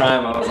at the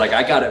time I was like,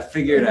 I got it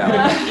figured out.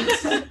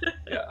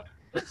 Yeah.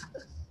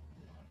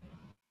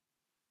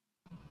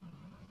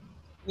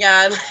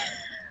 Yeah.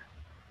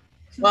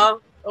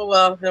 Well, oh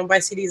well, I don't buy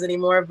CDs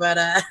anymore, but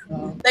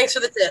thanks for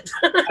the tip.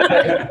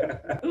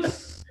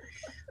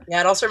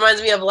 Yeah, it also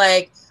reminds me of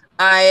like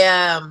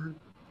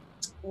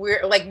we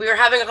were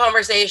having a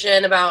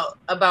conversation about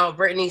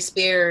Britney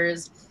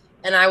Spears,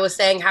 and I was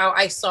saying how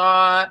I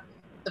saw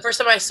the first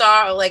time I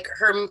saw like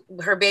her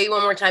Baby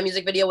One More Time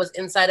music video was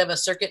inside of a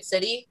Circuit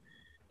City.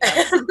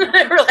 And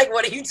they were like,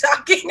 what are you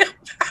talking about?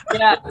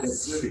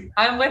 Yes,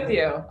 I'm with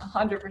you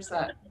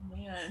 100%.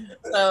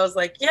 So I was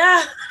like,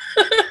 yeah.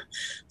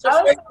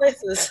 So great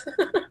places.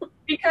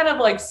 We kind of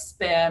like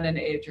span an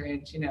age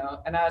range, you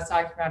know, and I was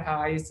talking about how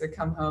I used to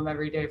come home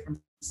every day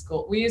from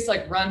school. We used to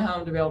like run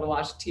home to be able to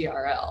watch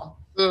TRL.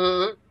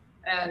 Mm-hmm.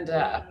 And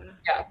yeah,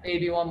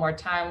 Baby One More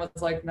Time was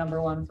like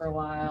 #1 for a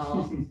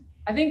while.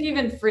 I think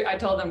even I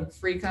told them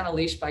Freak on a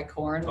Leash by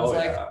Korn was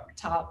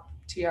top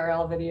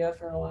TRL video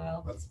for a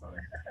while. That's funny.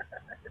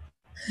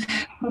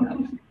 I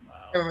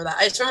remember that.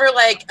 I just remember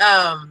like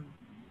I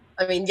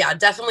mean, yeah,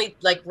 definitely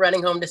like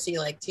running home to see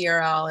like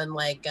TRL and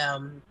like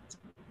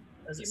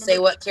Say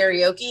What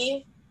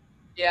Karaoke.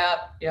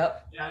 Yep. Yeah.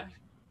 Do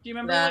you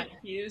remember like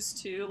Fuse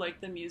too,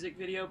 like the music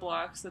video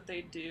blocks that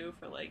they do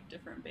for like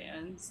different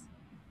bands?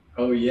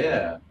 Oh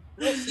yeah.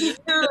 Fuse.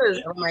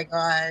 Oh my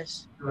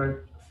gosh.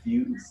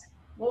 Fuse.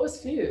 What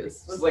was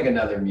Fuse? It was like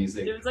another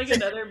music. It was like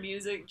another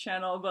music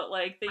channel, but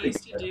like they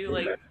used to do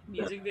like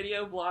music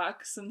video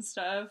blocks and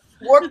stuff.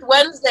 Warped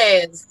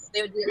Wednesdays.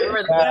 They would do,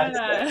 remember that?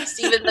 Yeah.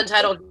 Steven's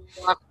Entitled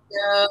Block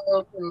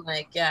Show, and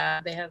like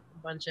they had a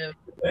bunch of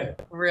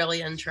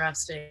really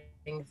interesting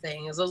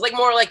things. It was like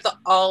more like the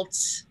alt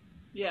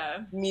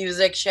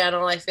music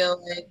channel, I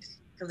feel like,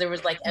 because there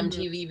was like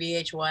MTV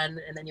VH1,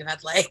 and then you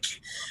had like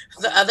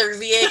the other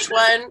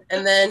VH1,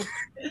 and then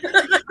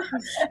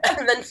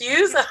and then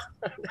Fuse.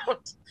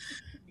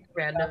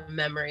 Random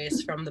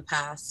memories from the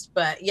past,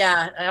 but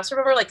yeah, I also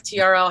remember like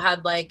TRL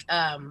had like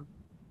the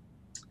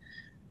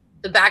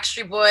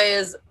Backstreet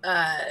Boys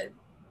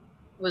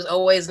was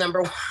always #1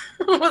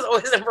 was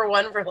always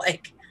 #1 for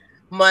like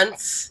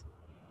months.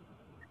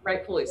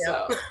 Rightfully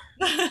so.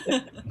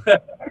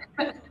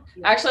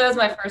 Actually, that was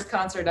my first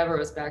concert ever,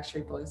 was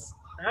Backstreet Boys.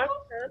 Oh,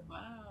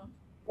 Wow.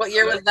 what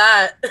year was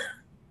that?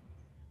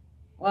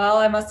 Well,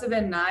 I must have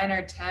been 9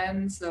 or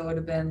 10, so it would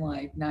have been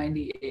like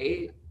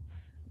 98.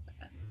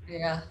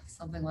 Yeah,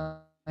 something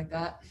like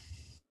that.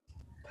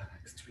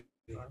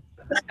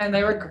 And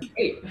they were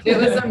great. It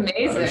was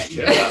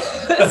amazing.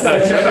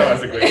 That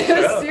was a great It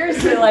was show.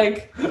 seriously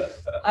like,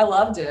 I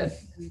loved it.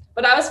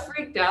 But I was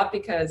freaked out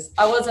because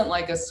I wasn't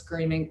like I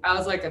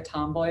was like a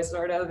tomboy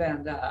sort of,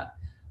 and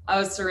I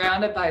was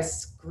surrounded by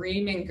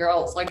screaming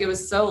girls. Like it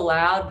was so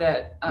loud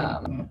that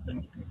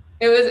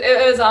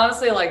it was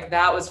honestly like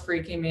that was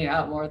freaking me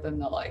out more than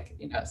the like,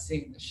 you know,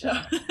 seeing the show.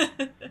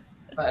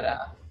 But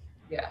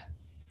yeah,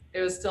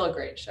 it was still a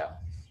great show.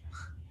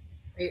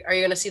 Are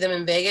you gonna see them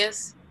in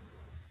Vegas?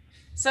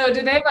 So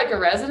do they have like a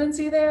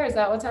residency there? Is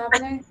that what's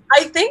happening?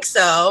 I think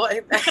so.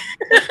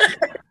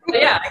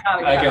 Yeah,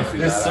 I can see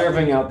They're that.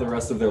 serving out the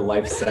rest of their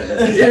life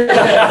sentence.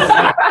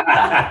 Yeah.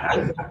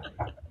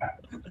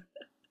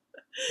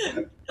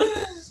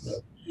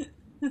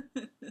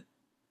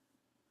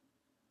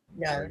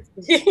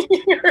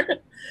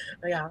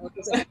 Yeah.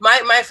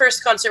 My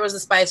first concert was the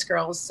Spice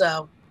Girls,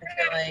 so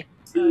I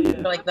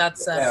feel like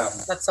that's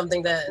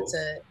something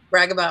to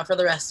brag about for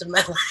the rest of my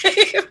life.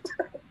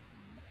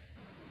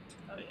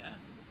 Oh yeah,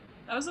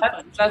 that was a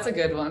fun. That's a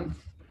good one.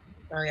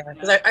 Oh yeah,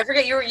 because I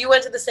forget you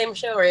went to the same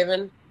show,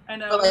 Raven. I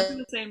know, But, we like, were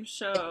the same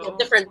show.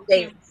 different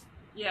dates.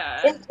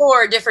 Yeah. In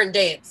 4 different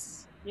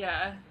dates.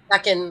 Yeah.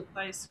 Back in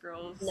Spice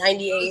Girls.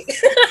 98.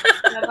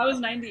 Yeah, that was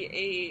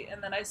 98,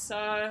 and then I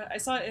saw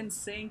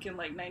NSYNC in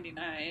like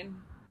 99.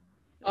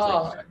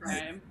 Oh.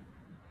 Prime.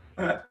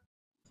 I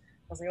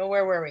was like, oh,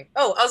 where were we?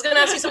 Oh, I was going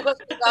to ask you some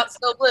questions about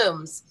Still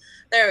Blooms.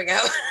 There we go.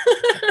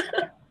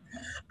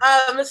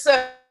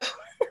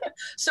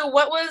 So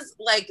what was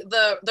like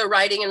the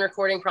writing and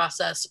recording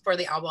process for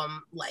the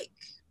album like?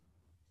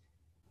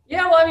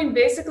 Yeah, well, I mean,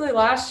 basically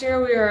last year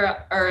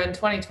or in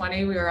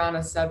 2020, we were on a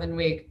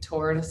 7-week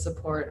tour to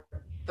support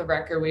the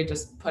record we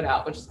just put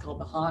out, which is called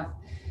The Haunt.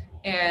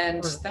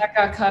 And that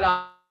got cut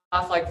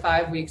off like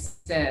 5 weeks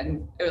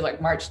in. It was like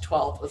March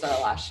 12th was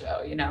our last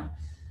show, you know?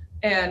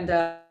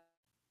 And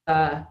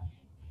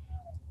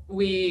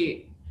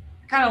we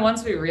kind of,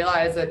 once we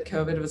realized that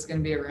COVID was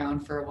going to be around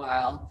for a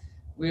while,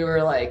 we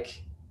were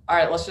like, all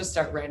right, let's just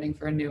start writing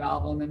for a new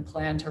album and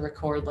plan to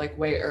record like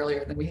way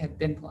earlier than we had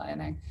been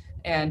planning.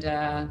 And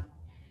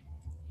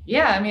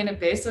yeah, I mean, it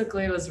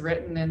basically was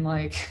written in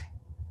like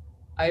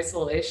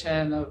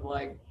isolation of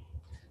like,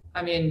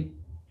 I mean,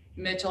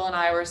 Mitchell and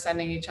I were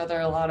sending each other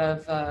a lot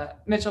of,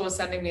 Mitchell was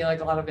sending me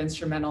like a lot of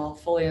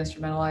fully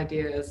instrumental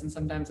ideas. And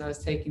sometimes I was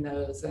taking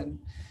those and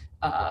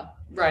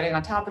writing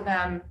on top of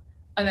them.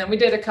 And then we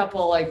did a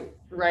couple like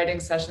writing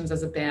sessions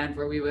as a band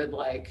where we would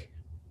like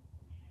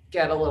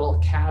get a little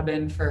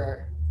cabin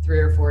for 3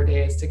 or 4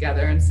 days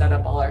together and set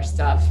up all our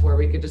stuff where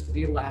we could just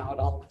be loud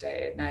all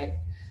day at night.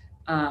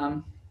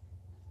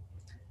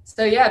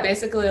 So yeah,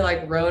 basically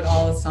like wrote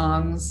all the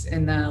songs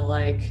in the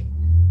like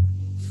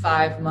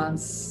 5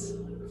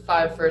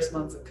 first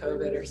months of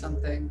COVID or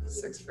something,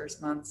 6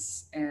 first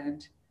months.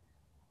 And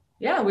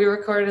yeah, we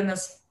recorded in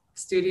this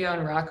studio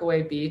in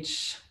Rockaway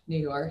Beach, New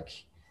York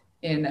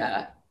in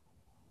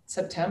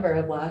September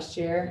of last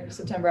year,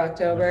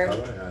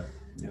 October.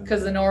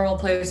 Because the normal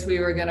place we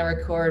were gonna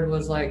record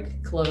was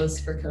like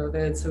closed for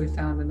COVID, so we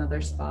found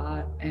another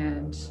spot.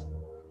 And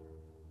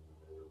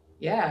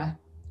yeah,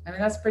 I mean,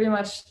 that's pretty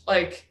much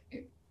like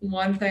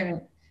one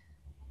thing.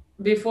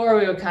 Before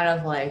we would kind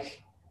of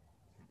like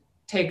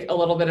take a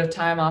little bit of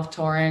time off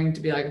touring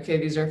to be like, okay,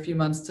 these are a few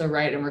months to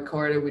write and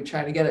record, and we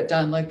try to get it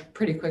done like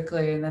pretty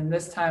quickly. And then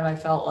this time I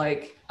felt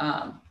like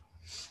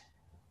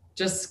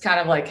just kind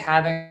of like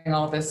having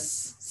all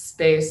this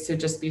space to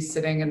just be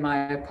sitting in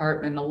my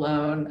apartment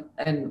alone,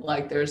 and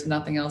like there's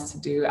nothing else to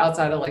do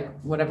outside of like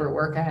whatever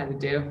work I had to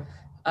do,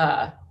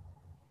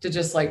 to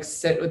just like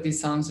sit with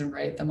these songs and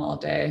write them all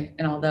day.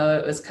 And although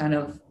it was kind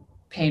of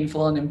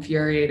painful and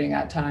infuriating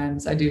at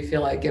times, I do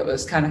feel like it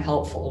was kind of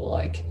helpful to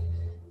like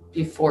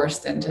be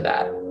forced into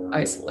that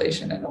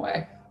isolation in a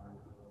way.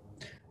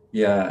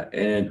 Yeah,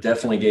 and it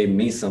definitely gave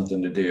me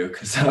something to do,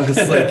 because I was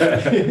like,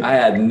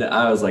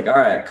 I was like, all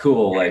right,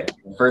 cool. Like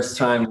first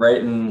time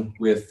writing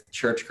with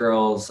Church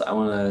Girls, I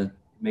want to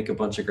make a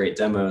bunch of great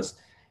demos,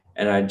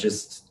 and I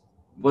just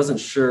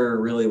wasn't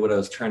sure really what I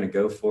was trying to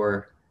go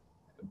for,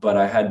 but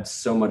I had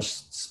so much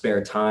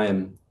spare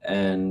time,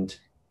 and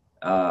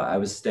I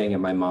was staying at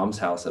my mom's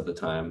house at the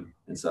time.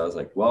 And so I was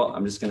like, well,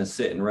 I'm just going to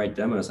sit and write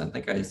demos. I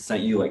think I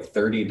sent you like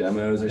 30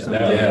 demos or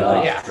something.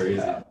 Yeah. Crazy.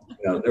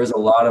 You know, there was a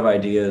lot of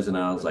ideas, and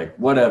I was like,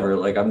 whatever,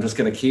 like, I'm just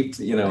going to keep,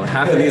 you know,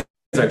 half of these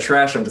are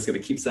trash. I'm just going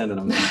to keep sending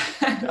them.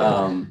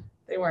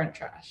 They weren't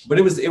trash. But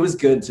it was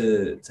good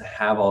to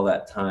have all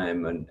that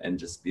time and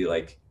just be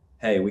like,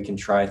 hey, we can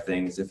try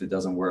things. If it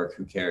doesn't work,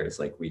 who cares?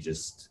 Like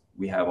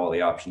we have all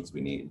the options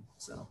we need.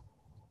 So.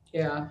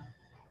 Yeah.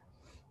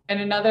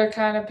 And another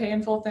kind of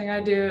painful thing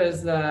I do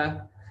is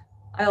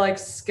I like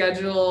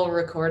schedule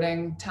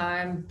recording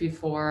time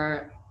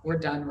before we're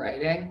done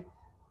writing.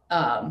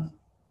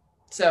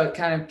 So it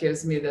kind of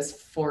gives me this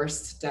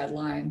forced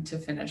deadline to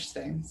finish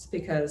things,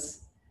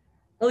 because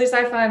at least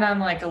I find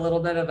I'm like a little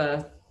bit of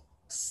a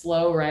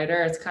slow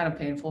writer. It's kind of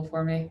painful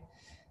for me,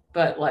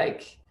 but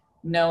like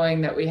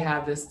knowing that we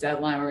have this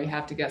deadline where we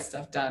have to get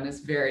stuff done is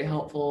very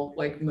helpful,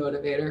 like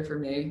motivator for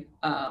me.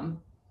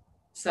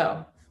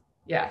 So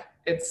yeah,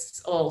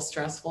 it's a little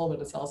stressful, but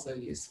it's also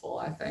useful,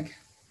 I think.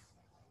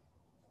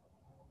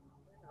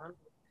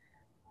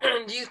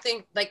 Do you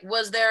think like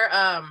was there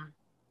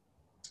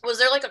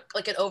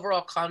like an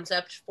overall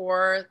concept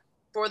for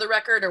the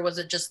record, or was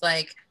it just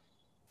like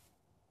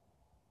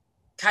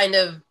kind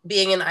of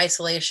being in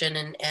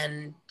isolation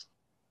and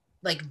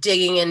like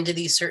digging into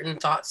these certain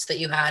thoughts that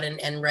you had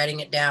and writing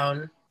it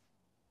down?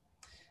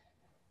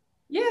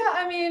 Yeah,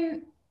 I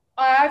mean,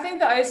 I think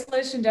the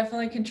isolation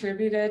definitely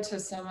contributed to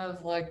some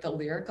of like the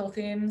lyrical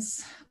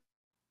themes.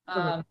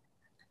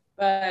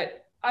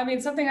 But I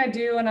mean, something I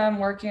do when I'm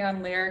working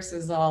on lyrics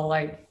is I'll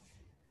like,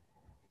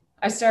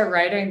 I start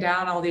writing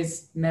down all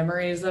these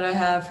memories that I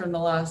have from the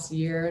last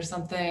year or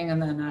something.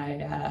 And then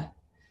I,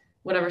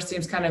 whatever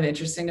seems kind of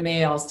interesting to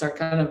me, I'll start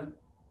kind of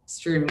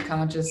stream of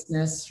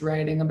consciousness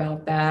writing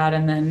about that.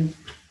 And then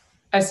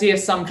I see if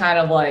some kind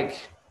of like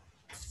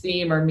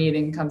theme or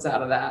meaning comes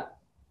out of that.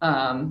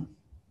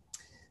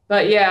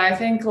 But yeah, I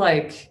think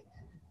like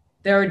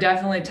there were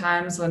definitely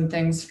times when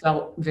things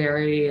felt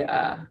very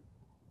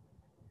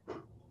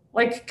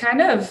like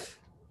kind of,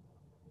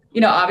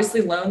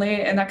 obviously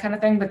lonely and that kind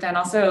of thing, but then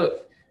also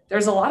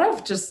there's a lot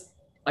of just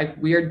like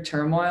weird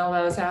turmoil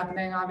that was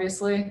happening,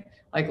 obviously,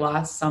 like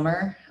last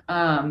summer,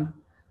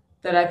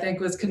 that I think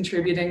was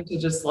contributing to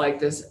just like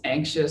this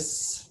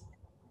anxious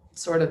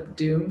sort of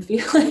doom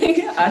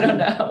feeling. I don't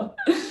know.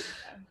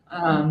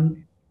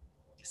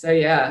 So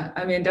yeah,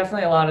 I mean,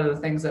 definitely a lot of the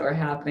things that were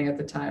happening at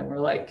the time were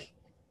like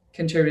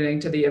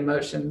contributing to the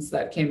emotions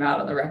that came out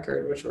on the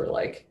record, which were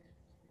like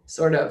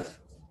sort of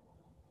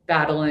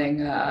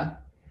battling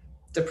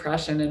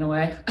depression in a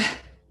way.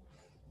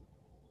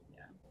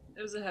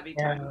 It was a heavy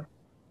time.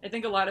 I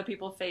think a lot of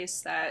people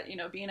face that,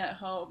 being at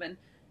home and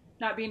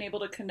not being able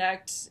to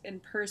connect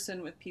in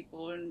person with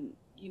people and,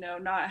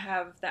 not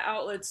have the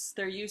outlets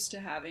they're used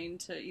to having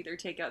to either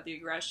take out the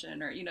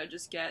aggression or,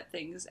 just get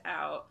things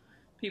out.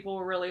 People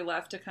were really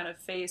left to kind of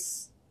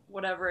face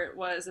whatever it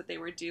was that they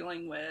were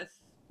dealing with,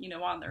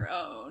 on their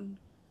own.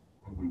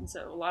 And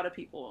so a lot of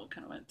people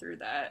kind of went through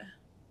that.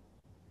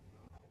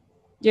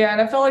 Yeah,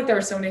 and I felt like there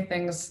were so many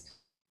things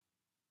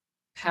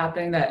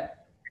happening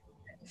that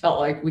felt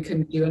like we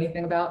couldn't do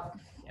anything about,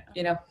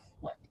 like,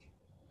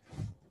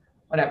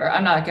 whatever.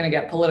 I'm not going to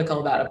get political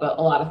about it, but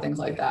a lot of things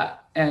like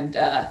that. And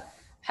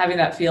having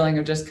that feeling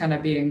of just kind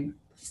of being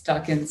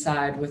stuck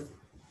inside with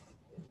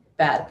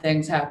bad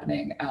things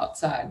happening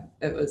outside.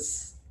 It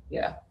was,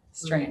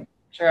 strange. I'm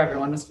sure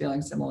everyone was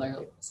feeling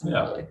similarly.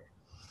 Yeah.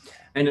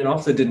 And it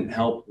also didn't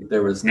help.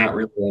 There was not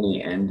really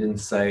any end in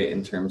sight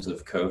in terms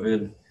of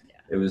COVID.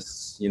 It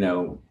was,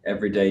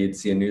 every day you'd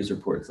see a news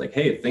report. It's like,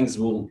 hey, things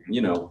will,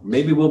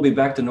 maybe we'll be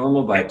back to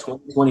normal by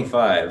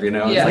 2025, It's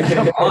like,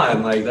 come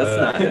on, like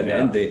that's not an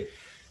end date.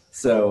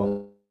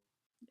 So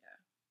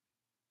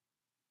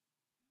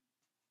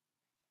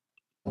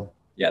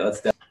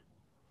that's definitely.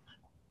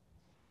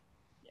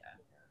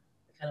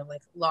 Kind of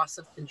like loss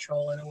of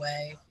control in a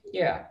way.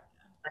 Yeah.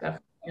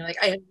 You're like,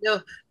 I have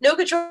no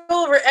control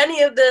over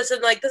any of this,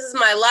 and like this is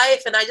my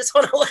life, and I just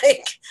want to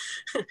like,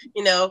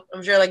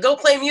 I'm sure like go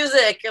play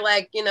music, or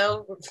like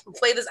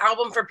play this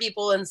album for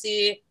people and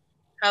see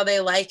how they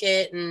like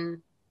it,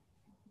 and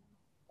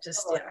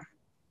just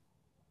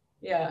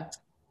yeah,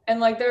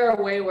 and like there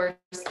are way worse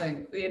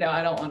things.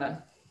 I don't want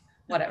to,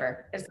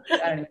 whatever. It's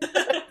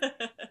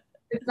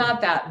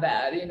not that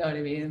bad. You know what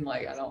I mean?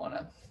 Like I don't want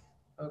to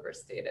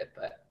overstate it,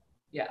 but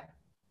yeah,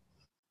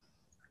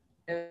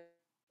 it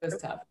was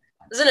tough.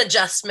 It's an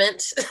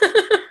adjustment.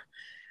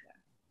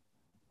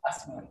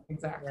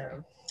 Exactly.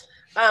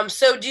 Yeah.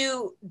 So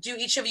do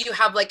each of you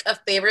have like a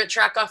favorite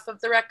track off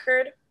of the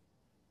record?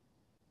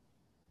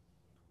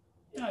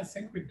 Yeah, I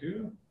think we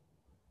do.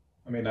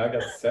 I mean, I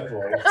got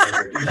several.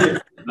 I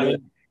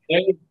mean,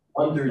 there's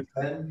 1 through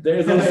 10.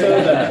 There's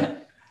also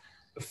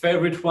the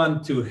favorite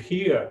one to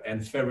hear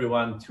and favorite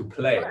one to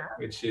play,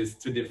 which is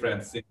two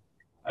different things,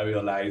 I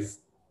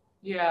realize.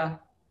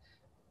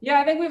 Yeah,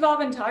 I think we've all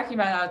been talking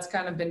about how it's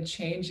kind of been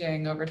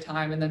changing over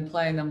time, and then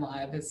playing them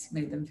live has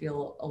made them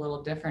feel a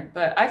little different.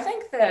 But I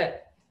think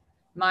that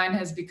mine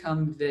has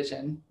become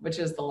Vision, which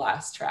is the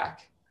last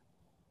track.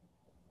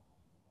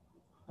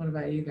 What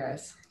about you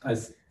guys?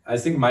 I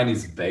think mine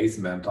is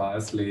Basement,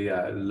 honestly.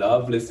 I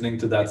love listening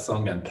to that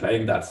song, and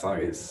playing that song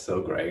is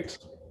so great.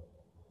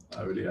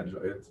 I really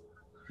enjoy it.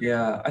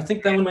 Yeah, I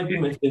think that one might be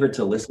my favorite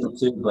to listen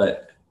to,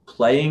 but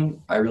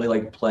I really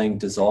like playing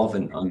Dissolve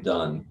and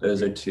Undone.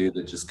 Those are two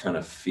that just kind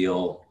of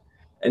feel,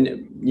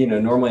 and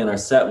normally in our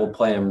set we'll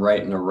play them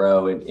right in a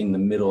row in the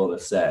middle of the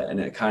set, and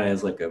it kind of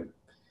is like a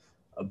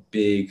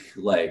big,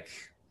 like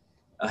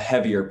a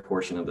heavier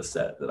portion of the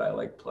set that I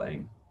like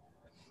playing.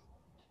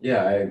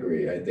 Yeah, I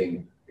agree. I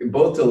think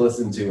both to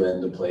listen to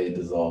and to play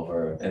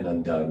Dissolve and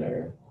Undone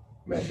are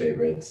my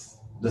favorites.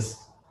 Just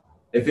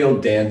they feel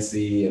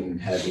dancey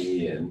and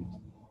heavy, and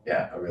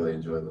I really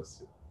enjoy those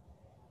two.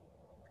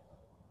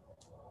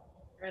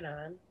 Right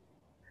on.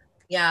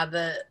 Yeah, I've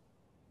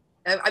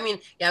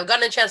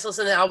gotten a chance to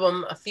listen to the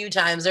album a few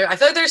times. I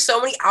feel like there's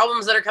so many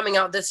albums that are coming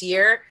out this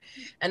year,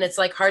 and it's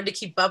like hard to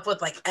keep up with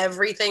like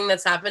everything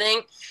that's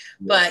happening.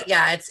 But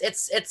yeah,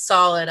 it's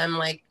solid. I'm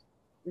like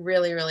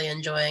really, really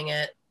enjoying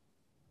it.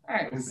 All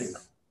right.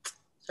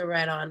 So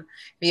right on.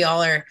 If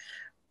y'all are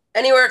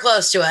anywhere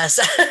close to us,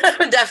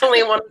 I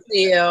definitely want to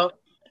see you,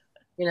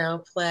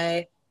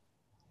 play.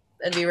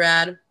 That'd be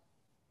rad.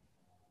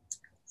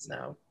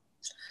 So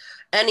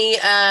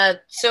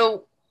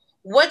so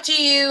what do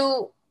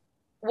you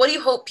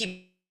hope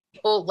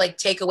people like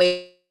take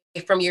away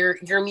from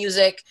your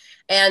music,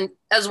 and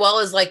as well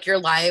as like your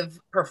live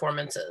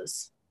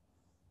performances?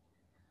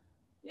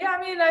 Yeah,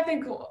 I mean, I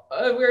think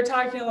we were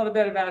talking a little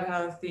bit about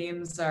how the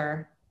themes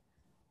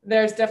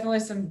there's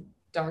definitely some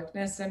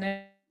darkness in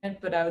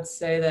it, but I would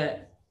say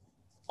that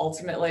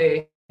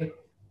ultimately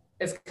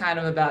it's kind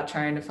of about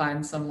trying to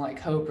find some like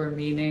hope or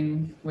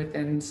meaning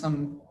within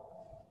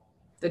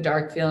the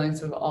dark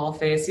feelings we've all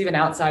faced, even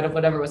outside of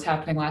whatever was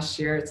happening last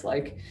year. It's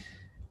like,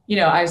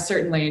 I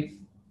certainly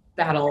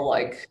battle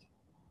like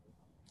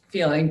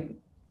feeling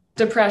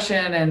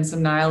depression and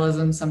some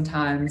nihilism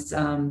sometimes.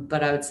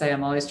 But I would say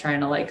I'm always trying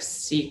to like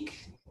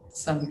seek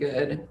some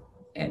good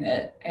in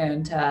it.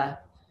 And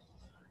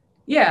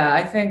yeah,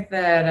 I think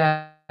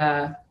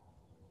that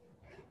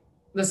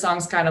the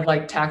songs kind of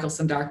like tackle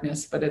some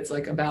darkness, but it's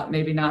like about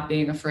maybe not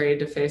being afraid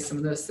to face some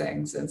of those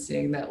things and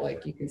seeing that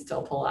like you can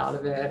still pull out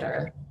of it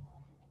or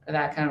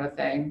that kind of a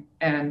thing.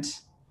 And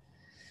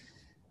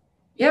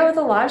yeah, with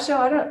a live show,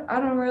 I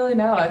don't really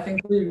know. I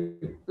think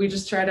we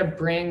just try to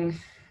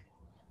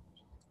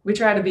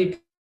be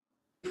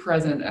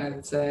present, I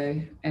would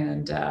say,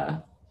 and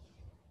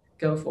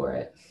go for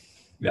it.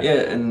 Yeah,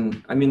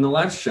 and I mean the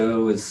live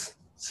show is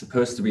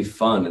supposed to be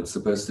fun. It's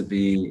supposed to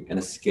be an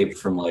escape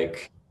from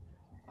like,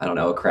 I don't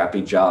know, a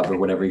crappy job or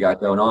whatever you got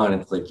going on.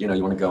 It's like, you know,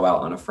 you want to go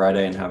out on a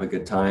Friday and have a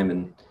good time.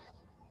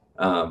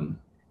 And,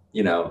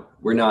 you know,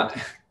 we're not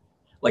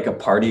like a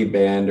party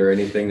band or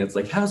anything that's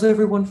like, how's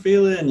everyone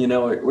feeling? You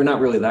know, we're not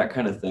really that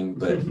kind of thing,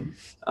 but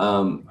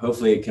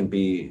hopefully it can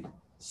be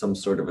some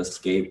sort of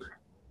escape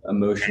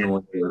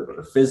emotionally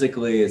or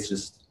physically. It's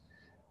just,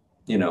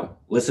 you know,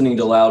 listening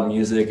to loud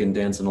music and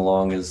dancing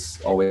along is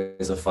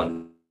always a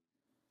fun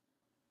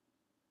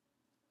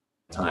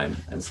time.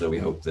 And so we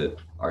hope that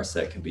our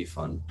set can be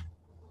fun.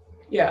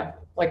 Yeah,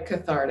 like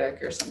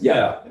cathartic or something.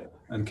 Yeah.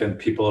 And can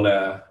people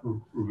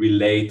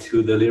relate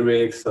to the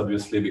lyrics,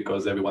 obviously,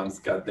 because everyone's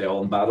got their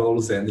own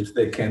battles. And if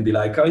they can be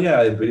like, oh yeah,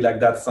 I really like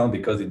that song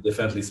because it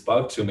definitely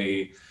spoke to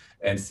me,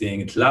 and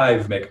seeing it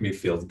live make me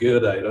feel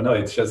good. I don't know.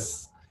 It's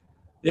just,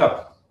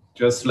 yeah,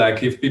 just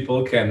like if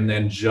people can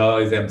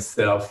enjoy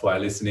themselves while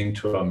listening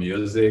to our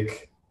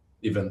music,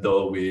 even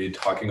though we're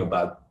talking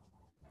about,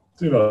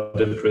 you know,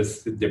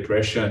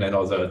 depression and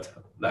other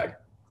like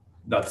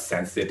not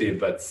sensitive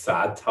but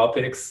sad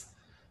topics.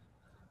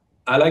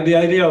 I like the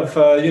idea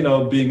of you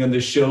know, being on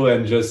the show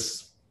and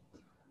just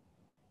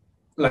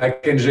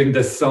like enjoying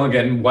the song,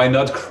 and why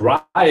not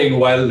crying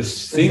while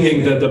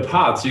singing the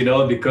parts, you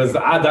know, because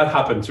that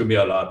happened to me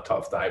a lot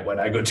of time when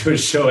I go to a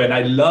show, and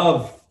I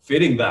love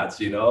feeling that,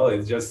 you know.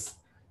 It's just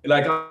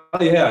like, oh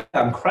yeah,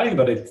 I'm crying,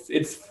 but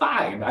it's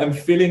fine. I'm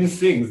feeling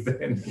things,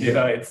 and you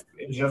know, it's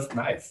just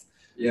nice.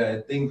 Yeah,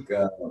 I think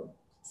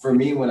for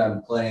me when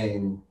I'm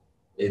playing,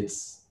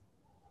 it's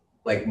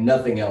like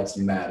nothing else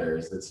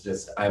matters. It's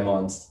just I'm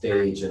on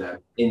stage and I'm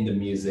in the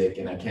music,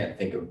 and I can't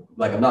think of,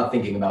 like, I'm not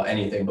thinking about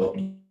anything but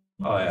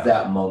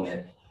that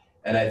moment.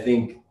 And I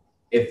think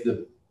if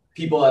the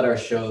people at our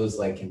shows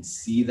like can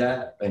see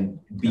that and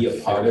be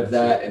a part of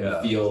that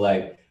and feel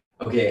like,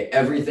 okay,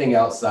 everything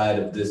outside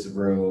of this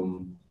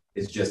room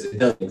is just, it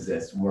doesn't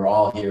exist. We're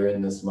all here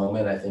in this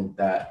moment. I think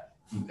that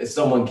if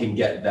someone can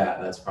get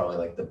that, that's probably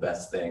like the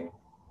best thing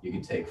you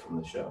can take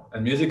from the show.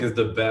 And music is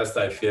the best,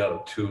 I feel,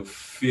 to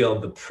feel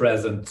the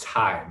present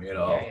time, you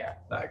know,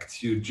 like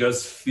to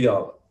just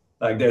feel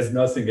like there's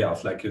nothing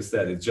else, like you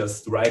said, it's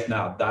just right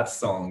now, that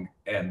song,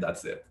 and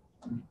that's it.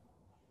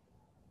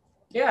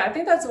 Yeah, I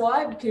think that's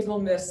why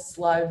people miss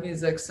live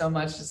music so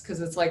much, is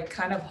because it's like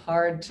kind of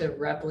hard to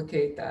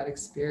replicate that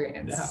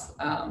experience.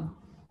 I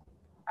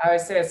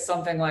always say it's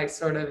something like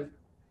sort of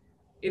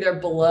either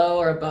below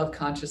or above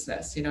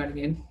consciousness, you know what I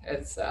mean?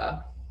 It's,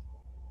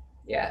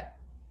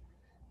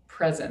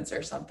 presence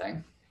or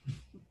something.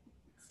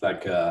 It's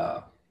like,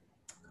 how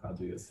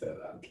do you say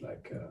that?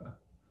 Like,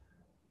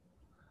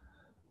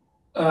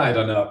 I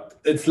don't know.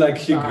 It's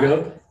like you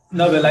go,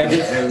 no, but like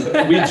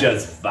we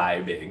just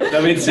vibing. I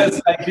mean, it's just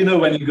like, you know,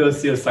 when you go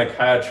see a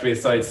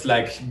psychiatrist, so it's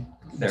like,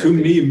 to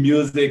me,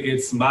 music,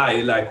 it's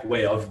my like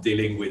way of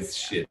dealing with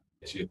shit,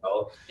 you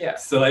know? Yeah.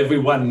 So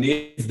everyone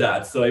needs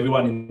that. So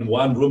everyone in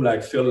one room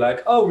like feel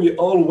like, oh, we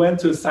all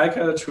went to a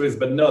psychiatrist,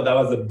 but no, that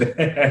was a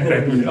band,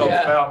 and we all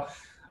felt,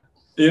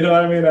 you know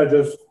what I mean? I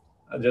just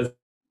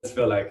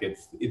feel like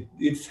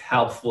it's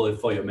helpful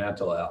for your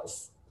mental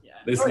health. Yeah.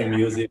 Listening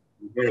music,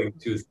 going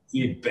to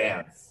see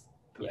bands.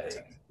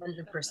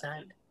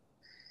 100%.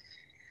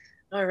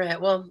 All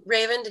right. Well,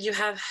 Raven, did you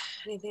have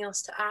anything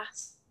else to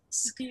ask?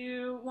 Do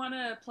you want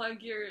to plug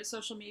your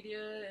social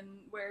media and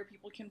where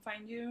people can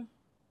find you?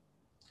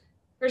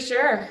 For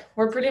sure.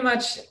 We're pretty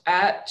much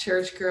at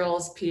Church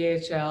Girls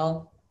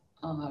PHL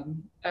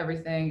on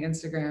everything,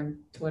 Instagram,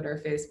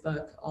 Twitter,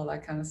 Facebook, all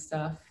that kind of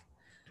stuff.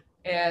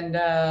 And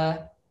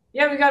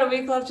we got a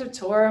week left of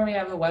tour, and we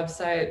have a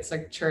website. It's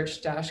like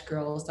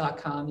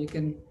church-girls.com. You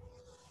can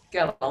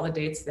get all the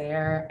dates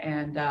there.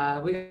 And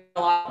we got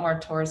a lot more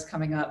tours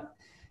coming up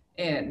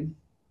in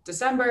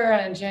December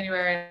and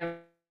January.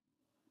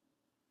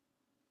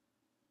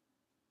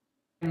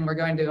 And we're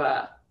going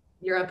to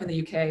Europe and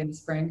the UK in the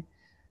spring.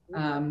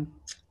 So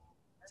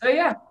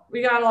yeah,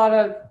 we got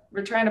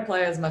we're trying to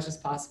play as much as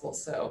possible.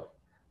 So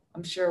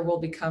I'm sure we'll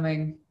be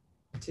coming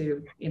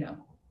to, you know,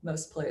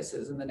 most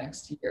places in the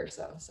next year or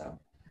so. So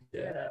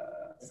yeah.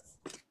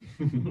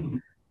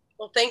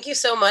 Well, thank you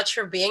so much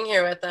for being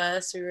here with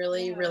us. We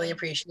really, really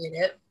appreciate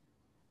it.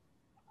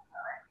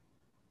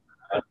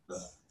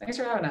 Thanks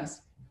for having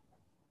us.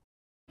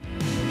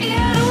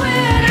 Yeah.